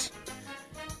this?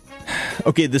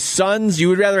 Okay, the Suns, you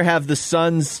would rather have the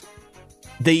Suns...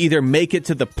 They either make it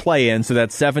to the play-in, so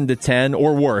that's 7 to 10,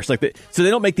 or worse. So they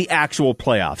don't make the actual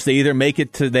playoffs. They either make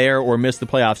it to there or miss the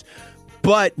playoffs.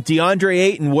 But DeAndre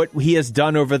Ayton, what he has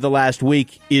done over the last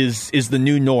week is the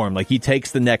new norm. He takes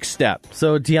the next step.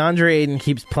 So DeAndre Ayton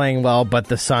keeps playing well, but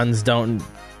the Suns don't.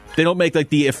 They don't make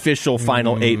the official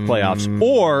final 8 playoffs.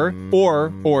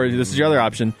 Or this is your other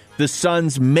option. The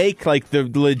Suns make the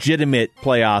legitimate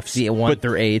playoffs. The 1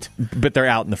 through 8, but they're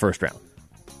out in the first round.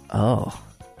 Oh.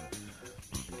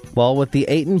 Well, with the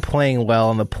Ayton playing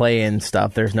well in the play-in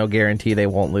stuff, there's no guarantee they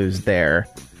won't lose there.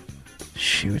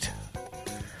 Shoot.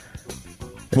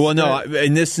 Well, no,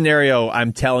 in this scenario,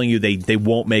 I'm telling you they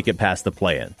won't make it past the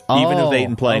play-in, even if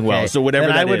Ayton playing well. So whatever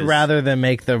then that is. I would rather them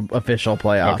make the official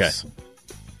playoffs. Okay.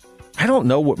 I don't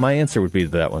know what my answer would be to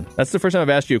that one. That's the first time I've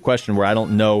asked you a question where I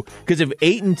don't know. Because if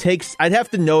Ayton takes... I'd have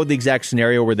to know the exact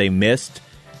scenario where they missed.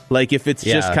 If it's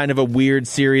just kind of a weird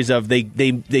series of they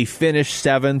finish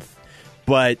 7th,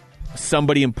 but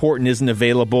somebody important isn't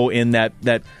available in that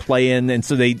play-in, and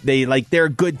so they're a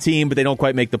good team, but they don't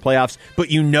quite make the playoffs. But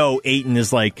Ayton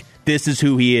is this is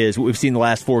who he is. What we've seen the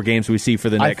last 4 games we see for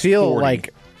the next 40. I feel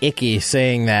icky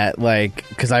saying that,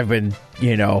 because I've been,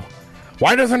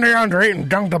 why doesn't DeAndre Ayton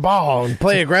dunk the ball and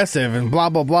play aggressive and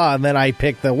blah, blah, blah, and then I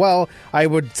pick I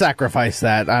would sacrifice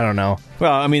that. I don't know.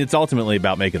 Well, it's ultimately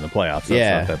about making the playoffs. So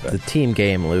yeah, it's not that bad. The team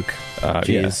game, Luke.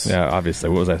 Jeez. Yeah, obviously.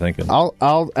 What was I thinking?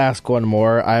 I'll ask one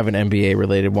more. I have an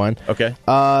NBA-related one. Okay.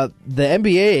 The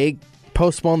NBA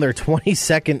postponed their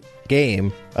 22nd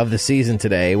game of the season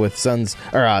today with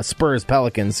Spurs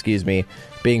Pelicans,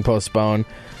 being postponed.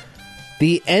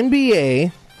 The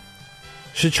NBA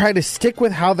should try to stick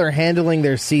with how they're handling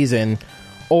their season,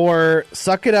 or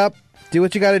suck it up, do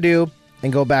what you got to do,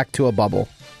 and go back to a bubble.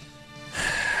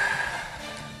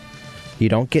 You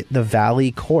don't get the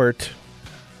Valley Court.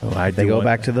 They go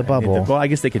back to the bubble. Well, I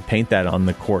guess they could paint that on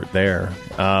the court there.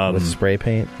 With spray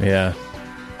paint? Yeah.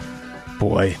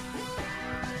 Boy.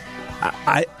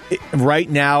 Right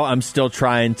now, I'm still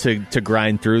trying to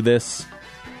grind through this,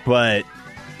 but...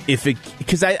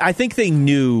 Because I think they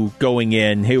knew going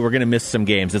in, hey, we're going to miss some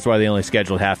games. That's why they only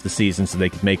scheduled half the season so they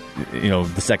could make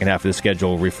the second half of the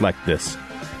schedule reflect this.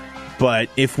 But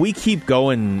if we keep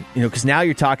going, because now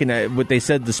you're talking what they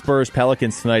said the Spurs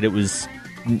Pelicans tonight, it was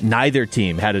neither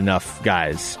team had enough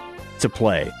guys to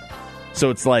play. So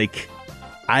it's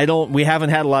we haven't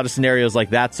had a lot of scenarios like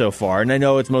that so far, and I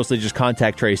know it's mostly just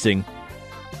contact tracing.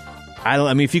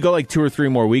 If you go 2 or 3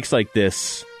 more weeks like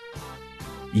this,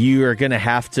 you are going to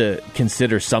have to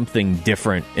consider something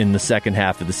different in the second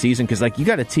half of the season because, you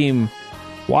got a team.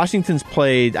 Washington's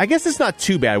played. I guess it's not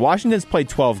too bad. Washington's played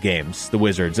 12 games, the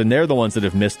Wizards, and they're the ones that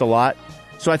have missed a lot.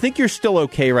 So I think you're still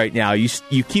okay right now. You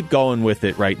keep going with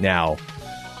it right now.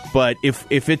 But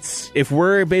if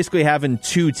we're basically having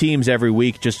 2 teams every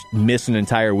week just miss an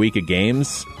entire week of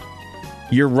games,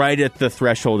 you're right at the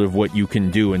threshold of what you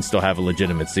can do and still have a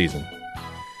legitimate season.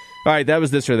 All right, that was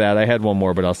this or that. I had one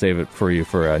more, but I'll save it for you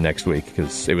for next week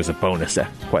because it was a bonus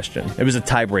question. It was a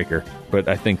tiebreaker, but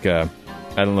I think I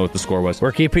don't know what the score was.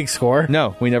 We're keeping score?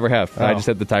 No, we never have. I just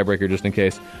had the tiebreaker just in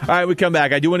case. All right, we come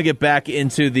back. I do want to get back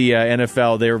into the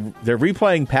NFL. They're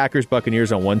replaying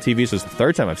Packers-Buccaneers on one TV, so it's the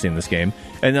third time I've seen this game.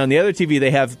 And on the other TV,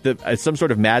 they have some sort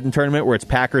of Madden tournament where it's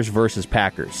Packers versus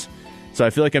Packers. So I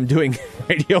feel like I'm doing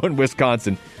radio in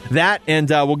Wisconsin. That, and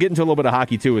we'll get into a little bit of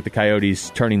hockey, too, with the Coyotes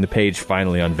turning the page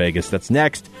finally on Vegas. That's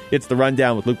next. It's The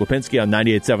Rundown with Luke Lapinski on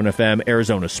 98.7 FM,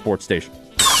 Arizona Sports Station.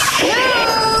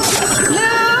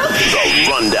 The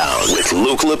Rundown with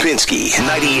Luke Lapinski,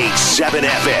 98.7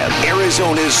 FM,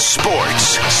 Arizona's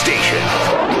Sports Station.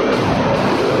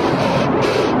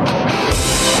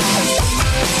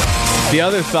 The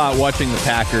other thought watching the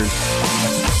Packers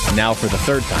now for the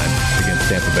third time against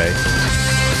Tampa Bay,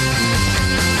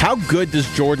 how good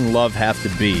does Jordan Love have to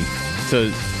be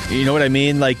to, you know what I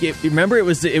mean? Like, remember it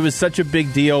was such a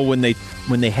big deal when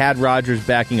they had Rodgers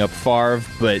backing up Favre,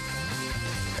 but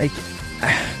like,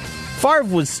 Favre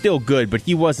was still good, but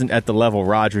he wasn't at the level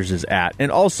Rodgers is at.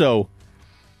 And also,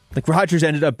 like, Rodgers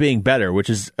ended up being better, which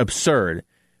is absurd.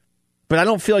 But I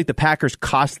don't feel like the Packers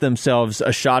cost themselves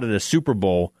a shot at a Super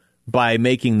Bowl by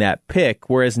making that pick,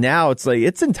 whereas now it's like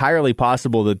it's entirely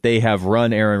possible that they have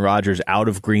run Aaron Rodgers out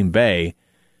of Green Bay.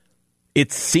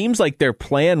 It seems like their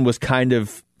plan was kind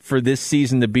of for this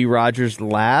season to be Rodgers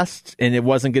last, and it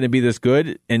wasn't going to be this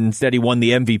good, and instead he won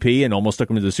the MVP and almost took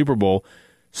him to the Super Bowl.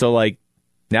 So, like,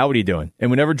 now what are you doing? And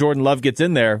whenever Jordan Love gets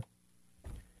in there,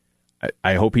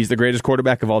 I hope he's the greatest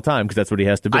quarterback of all time, because that's what he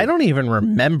has to be. I don't even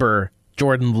remember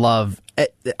Jordan Love.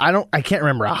 I can't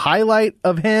remember a highlight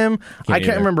of him. I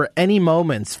can't remember any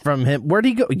moments from him. Where'd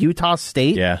he go? Utah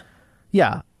State?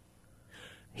 Yeah.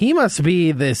 He must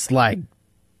be this, like,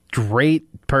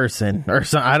 great person or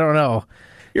something. I don't know.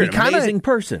 You're an amazing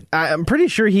person. I'm pretty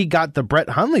sure he got the Brett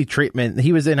Hundley treatment.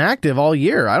 He was inactive all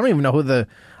year. I don't even know who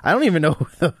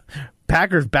the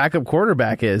Packers backup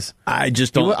quarterback is. I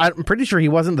just don't. I'm pretty sure he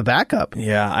wasn't the backup.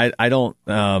 Yeah, I don't.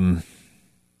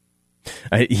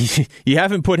 You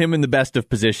haven't put him in the best of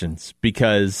positions,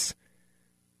 because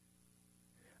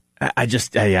I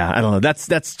don't know.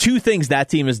 That's two things that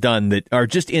team has done that are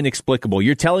just inexplicable.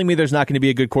 You're telling me there's not going to be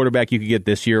a good quarterback you could get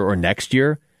this year or next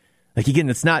year? Like, again,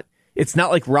 it's not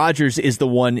like Rodgers is the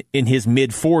one in his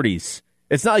mid-40s.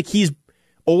 It's not like he's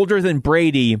older than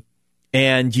Brady,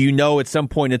 and at some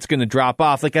point it's going to drop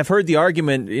off. Like, I've heard the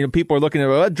argument, people are looking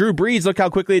at Drew Brees, look how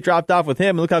quickly it dropped off with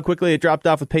him, and look how quickly it dropped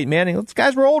off with Peyton Manning. Those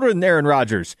guys were older than Aaron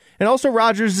Rodgers. And also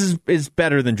Rodgers is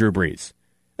better than Drew Brees.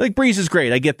 Like, Brees is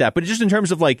great, I get that. But just in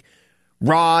terms of, like,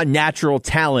 raw, natural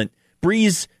talent,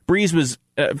 Brees was,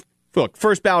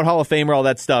 first ballot Hall of Famer, all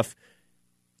that stuff,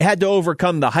 had to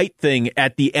overcome the height thing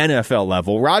at the NFL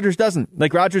level. Rodgers doesn't.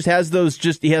 Like, Rodgers has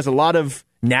he has a lot of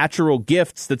natural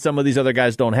gifts that some of these other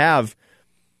guys don't have.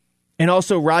 And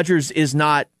also, Rodgers is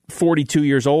not 42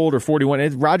 years old or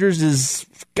 41. Rodgers is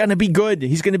going to be good.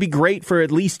 He's going to be great for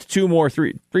at least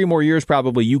three more years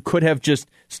probably. You could have just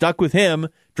stuck with him,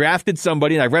 drafted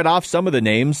somebody, and I read off some of the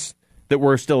names that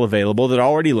were still available that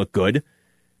already look good,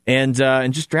 and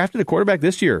just drafted a quarterback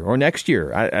this year or next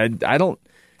year. I don't.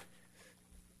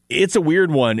 It's a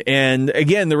weird one. And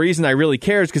again, the reason I really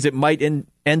care is because it might end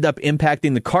up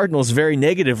impacting the Cardinals very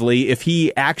negatively if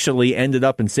he actually ended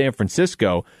up in San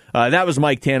Francisco. That was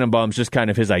Mike Tannenbaum's just kind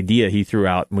of his idea he threw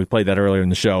out, and we played that earlier in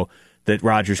the show, that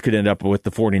Rodgers could end up with the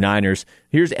 49ers.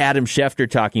 Here's Adam Schefter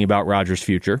talking about Rodgers'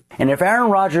 future. And if Aaron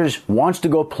Rodgers wants to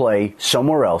go play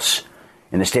somewhere else,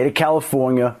 in the state of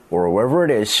California or wherever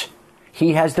it is,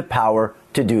 he has the power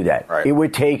to do that. Right. It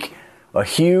would take a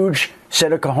huge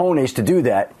set of cojones to do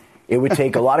that. It would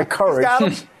take a lot of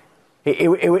courage. It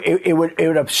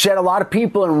would upset a lot of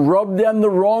people and rub them the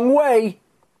wrong way.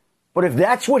 But if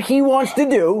that's what he wants to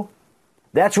do,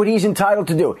 that's what he's entitled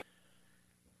to do.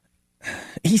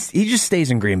 He just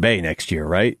stays in Green Bay next year,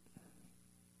 right?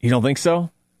 You don't think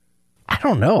so? I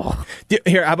don't know.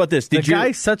 Here, how about this? The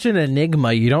guy's such an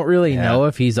enigma. You don't really know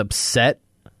if he's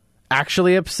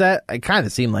actually upset. It kind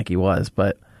of seemed like he was,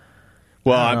 but...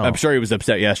 Well, I'm sure he was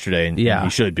upset yesterday, and he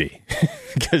should be,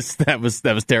 because that was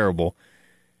terrible.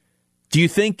 Do you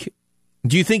think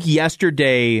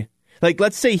yesterday, like,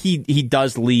 let's say he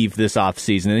does leave this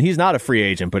offseason, and he's not a free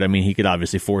agent, but I mean, he could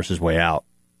obviously force his way out.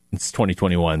 It's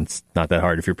 2021. It's not that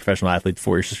hard if you're a professional athlete to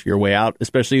force your way out,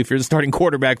 especially if you're the starting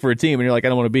quarterback for a team and you're like, I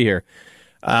don't want to be here.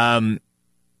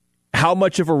 How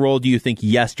much of a role do you think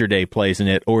yesterday plays in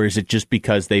it, or is it just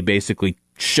because they basically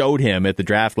showed him at the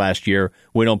draft last year,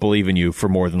 we don't believe in you for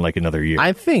more than like another year?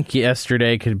 I think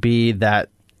yesterday could be that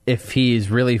if was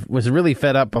really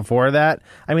fed up before that.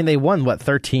 I mean, they won,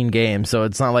 13 games, so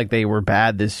it's not like they were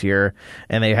bad this year,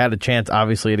 and they had a chance,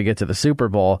 obviously, to get to the Super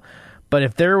Bowl. But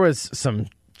if there was some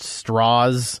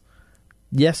straws,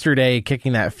 yesterday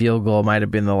kicking that field goal might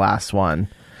have been the last one.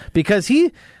 Because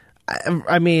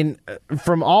I mean,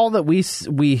 from all that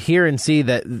we hear and see,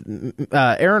 that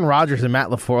Aaron Rodgers and Matt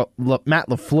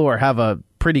LaFleur have a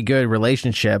pretty good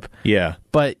relationship. Yeah.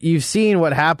 But you've seen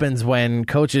what happens when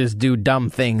coaches do dumb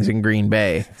things in Green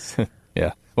Bay.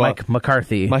 Yeah. Well, Mike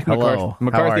McCarthy. Hello.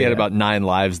 McCarthy had about 9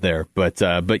 lives there. But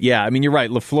yeah, I mean, you're right.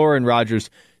 LaFleur and Rodgers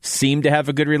seem to have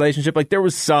a good relationship. Like, there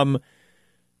was some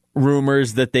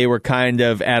rumors that they were kind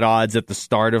of at odds at the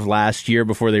start of last year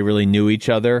before they really knew each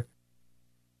other.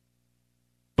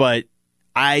 But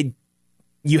I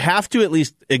you have to at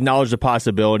least acknowledge the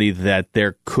possibility that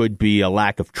there could be a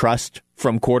lack of trust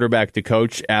from quarterback to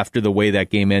coach after the way that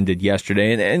game ended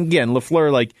yesterday. And again,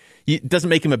 LaFleur, it doesn't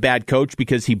make him a bad coach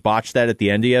because he botched that at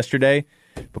the end of yesterday.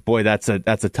 But boy, that's a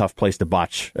tough place to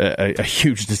botch a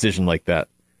huge decision like that.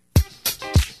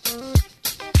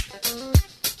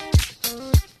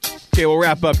 Okay, we'll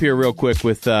wrap up here real quick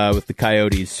with the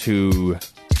Coyotes, who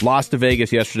lost to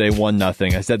Vegas yesterday,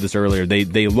 1-0. I said this earlier.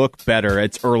 They look better.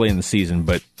 It's early in the season,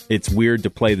 but it's weird to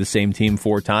play the same team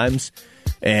 4 times.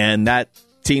 And that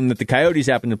team that the Coyotes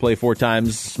happen to play 4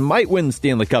 times might win the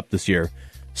Stanley Cup this year.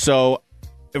 So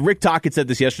Rick Tocchet said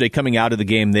this yesterday coming out of the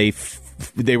game.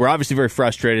 They were obviously very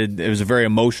frustrated. It was a very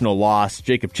emotional loss.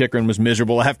 Jacob Chikrin was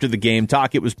miserable after the game.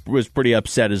 Tocchet was pretty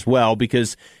upset as well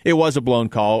because it was a blown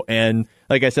call. And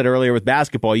like I said earlier with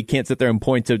basketball, you can't sit there and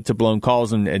point to blown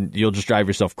calls and you'll just drive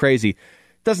yourself crazy. It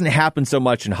doesn't happen so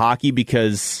much in hockey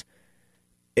because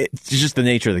it's just the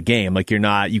nature of the game.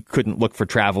 You couldn't look for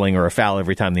traveling or a foul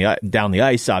every time down the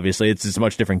ice, obviously. It's a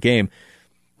much different game.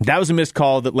 That was a missed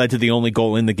call that led to the only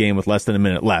goal in the game with less than a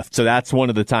minute left. So that's one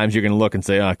of the times you're going to look and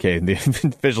say, okay, the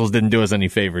officials didn't do us any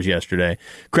favors yesterday.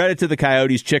 Credit to the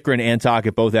Coyotes. Chikrin and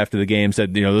Tocchet both after the game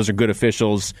said, those are good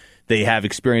officials. They have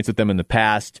experience with them in the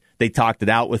past. They talked it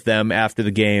out with them after the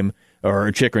game,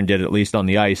 or Chikrin did at least on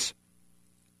the ice.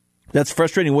 That's a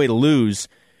frustrating way to lose.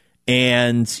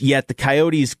 And yet the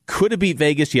Coyotes could have beat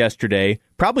Vegas yesterday,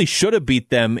 probably should have beat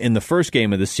them in the first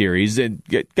game of the series.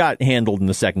 It got handled in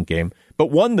the second game, but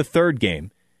won the third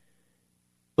game.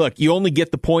 Look, you only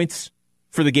get the points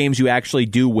for the games you actually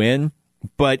do win,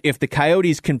 but if the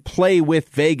Coyotes can play with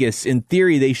Vegas, in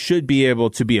theory, they should be able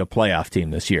to be a playoff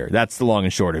team this year. That's the long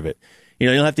and short of it. You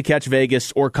don't have to catch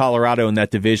Vegas or Colorado in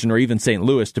that division or even St.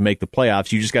 Louis to make the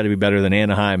playoffs. You just got to be better than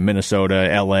Anaheim, Minnesota,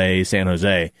 LA, San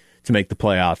Jose to make the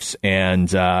playoffs.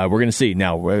 And we're going to see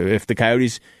now if the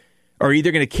Coyotes are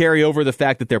either going to carry over the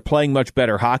fact that they're playing much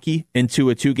better hockey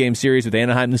into a 2-game series with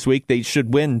Anaheim this week. They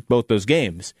should win both those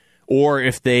games. Or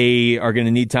if they are going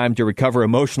to need time to recover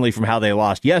emotionally from how they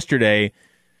lost yesterday,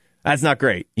 that's not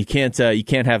great. You can't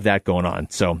have that going on.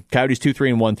 So Coyotes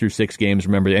 2-3-1 through 6 games.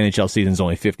 Remember, the NHL season's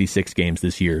only 56 games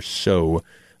this year, so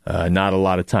not a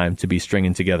lot of time to be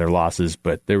stringing together losses.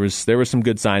 But there was some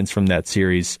good signs from that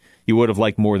series. You would have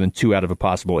liked more than 2 out of a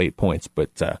possible 8 points,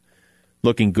 but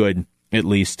looking good at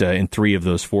least in 3 of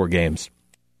those 4 games.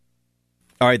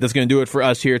 All right, that's going to do it for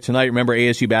us here tonight. Remember,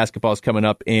 ASU basketball is coming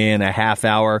up in a half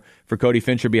hour. For Cody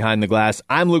Fincher behind the glass,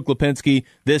 I'm Luke Lapinski.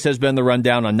 This has been The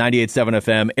Rundown on 98.7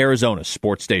 FM, Arizona's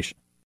sports station.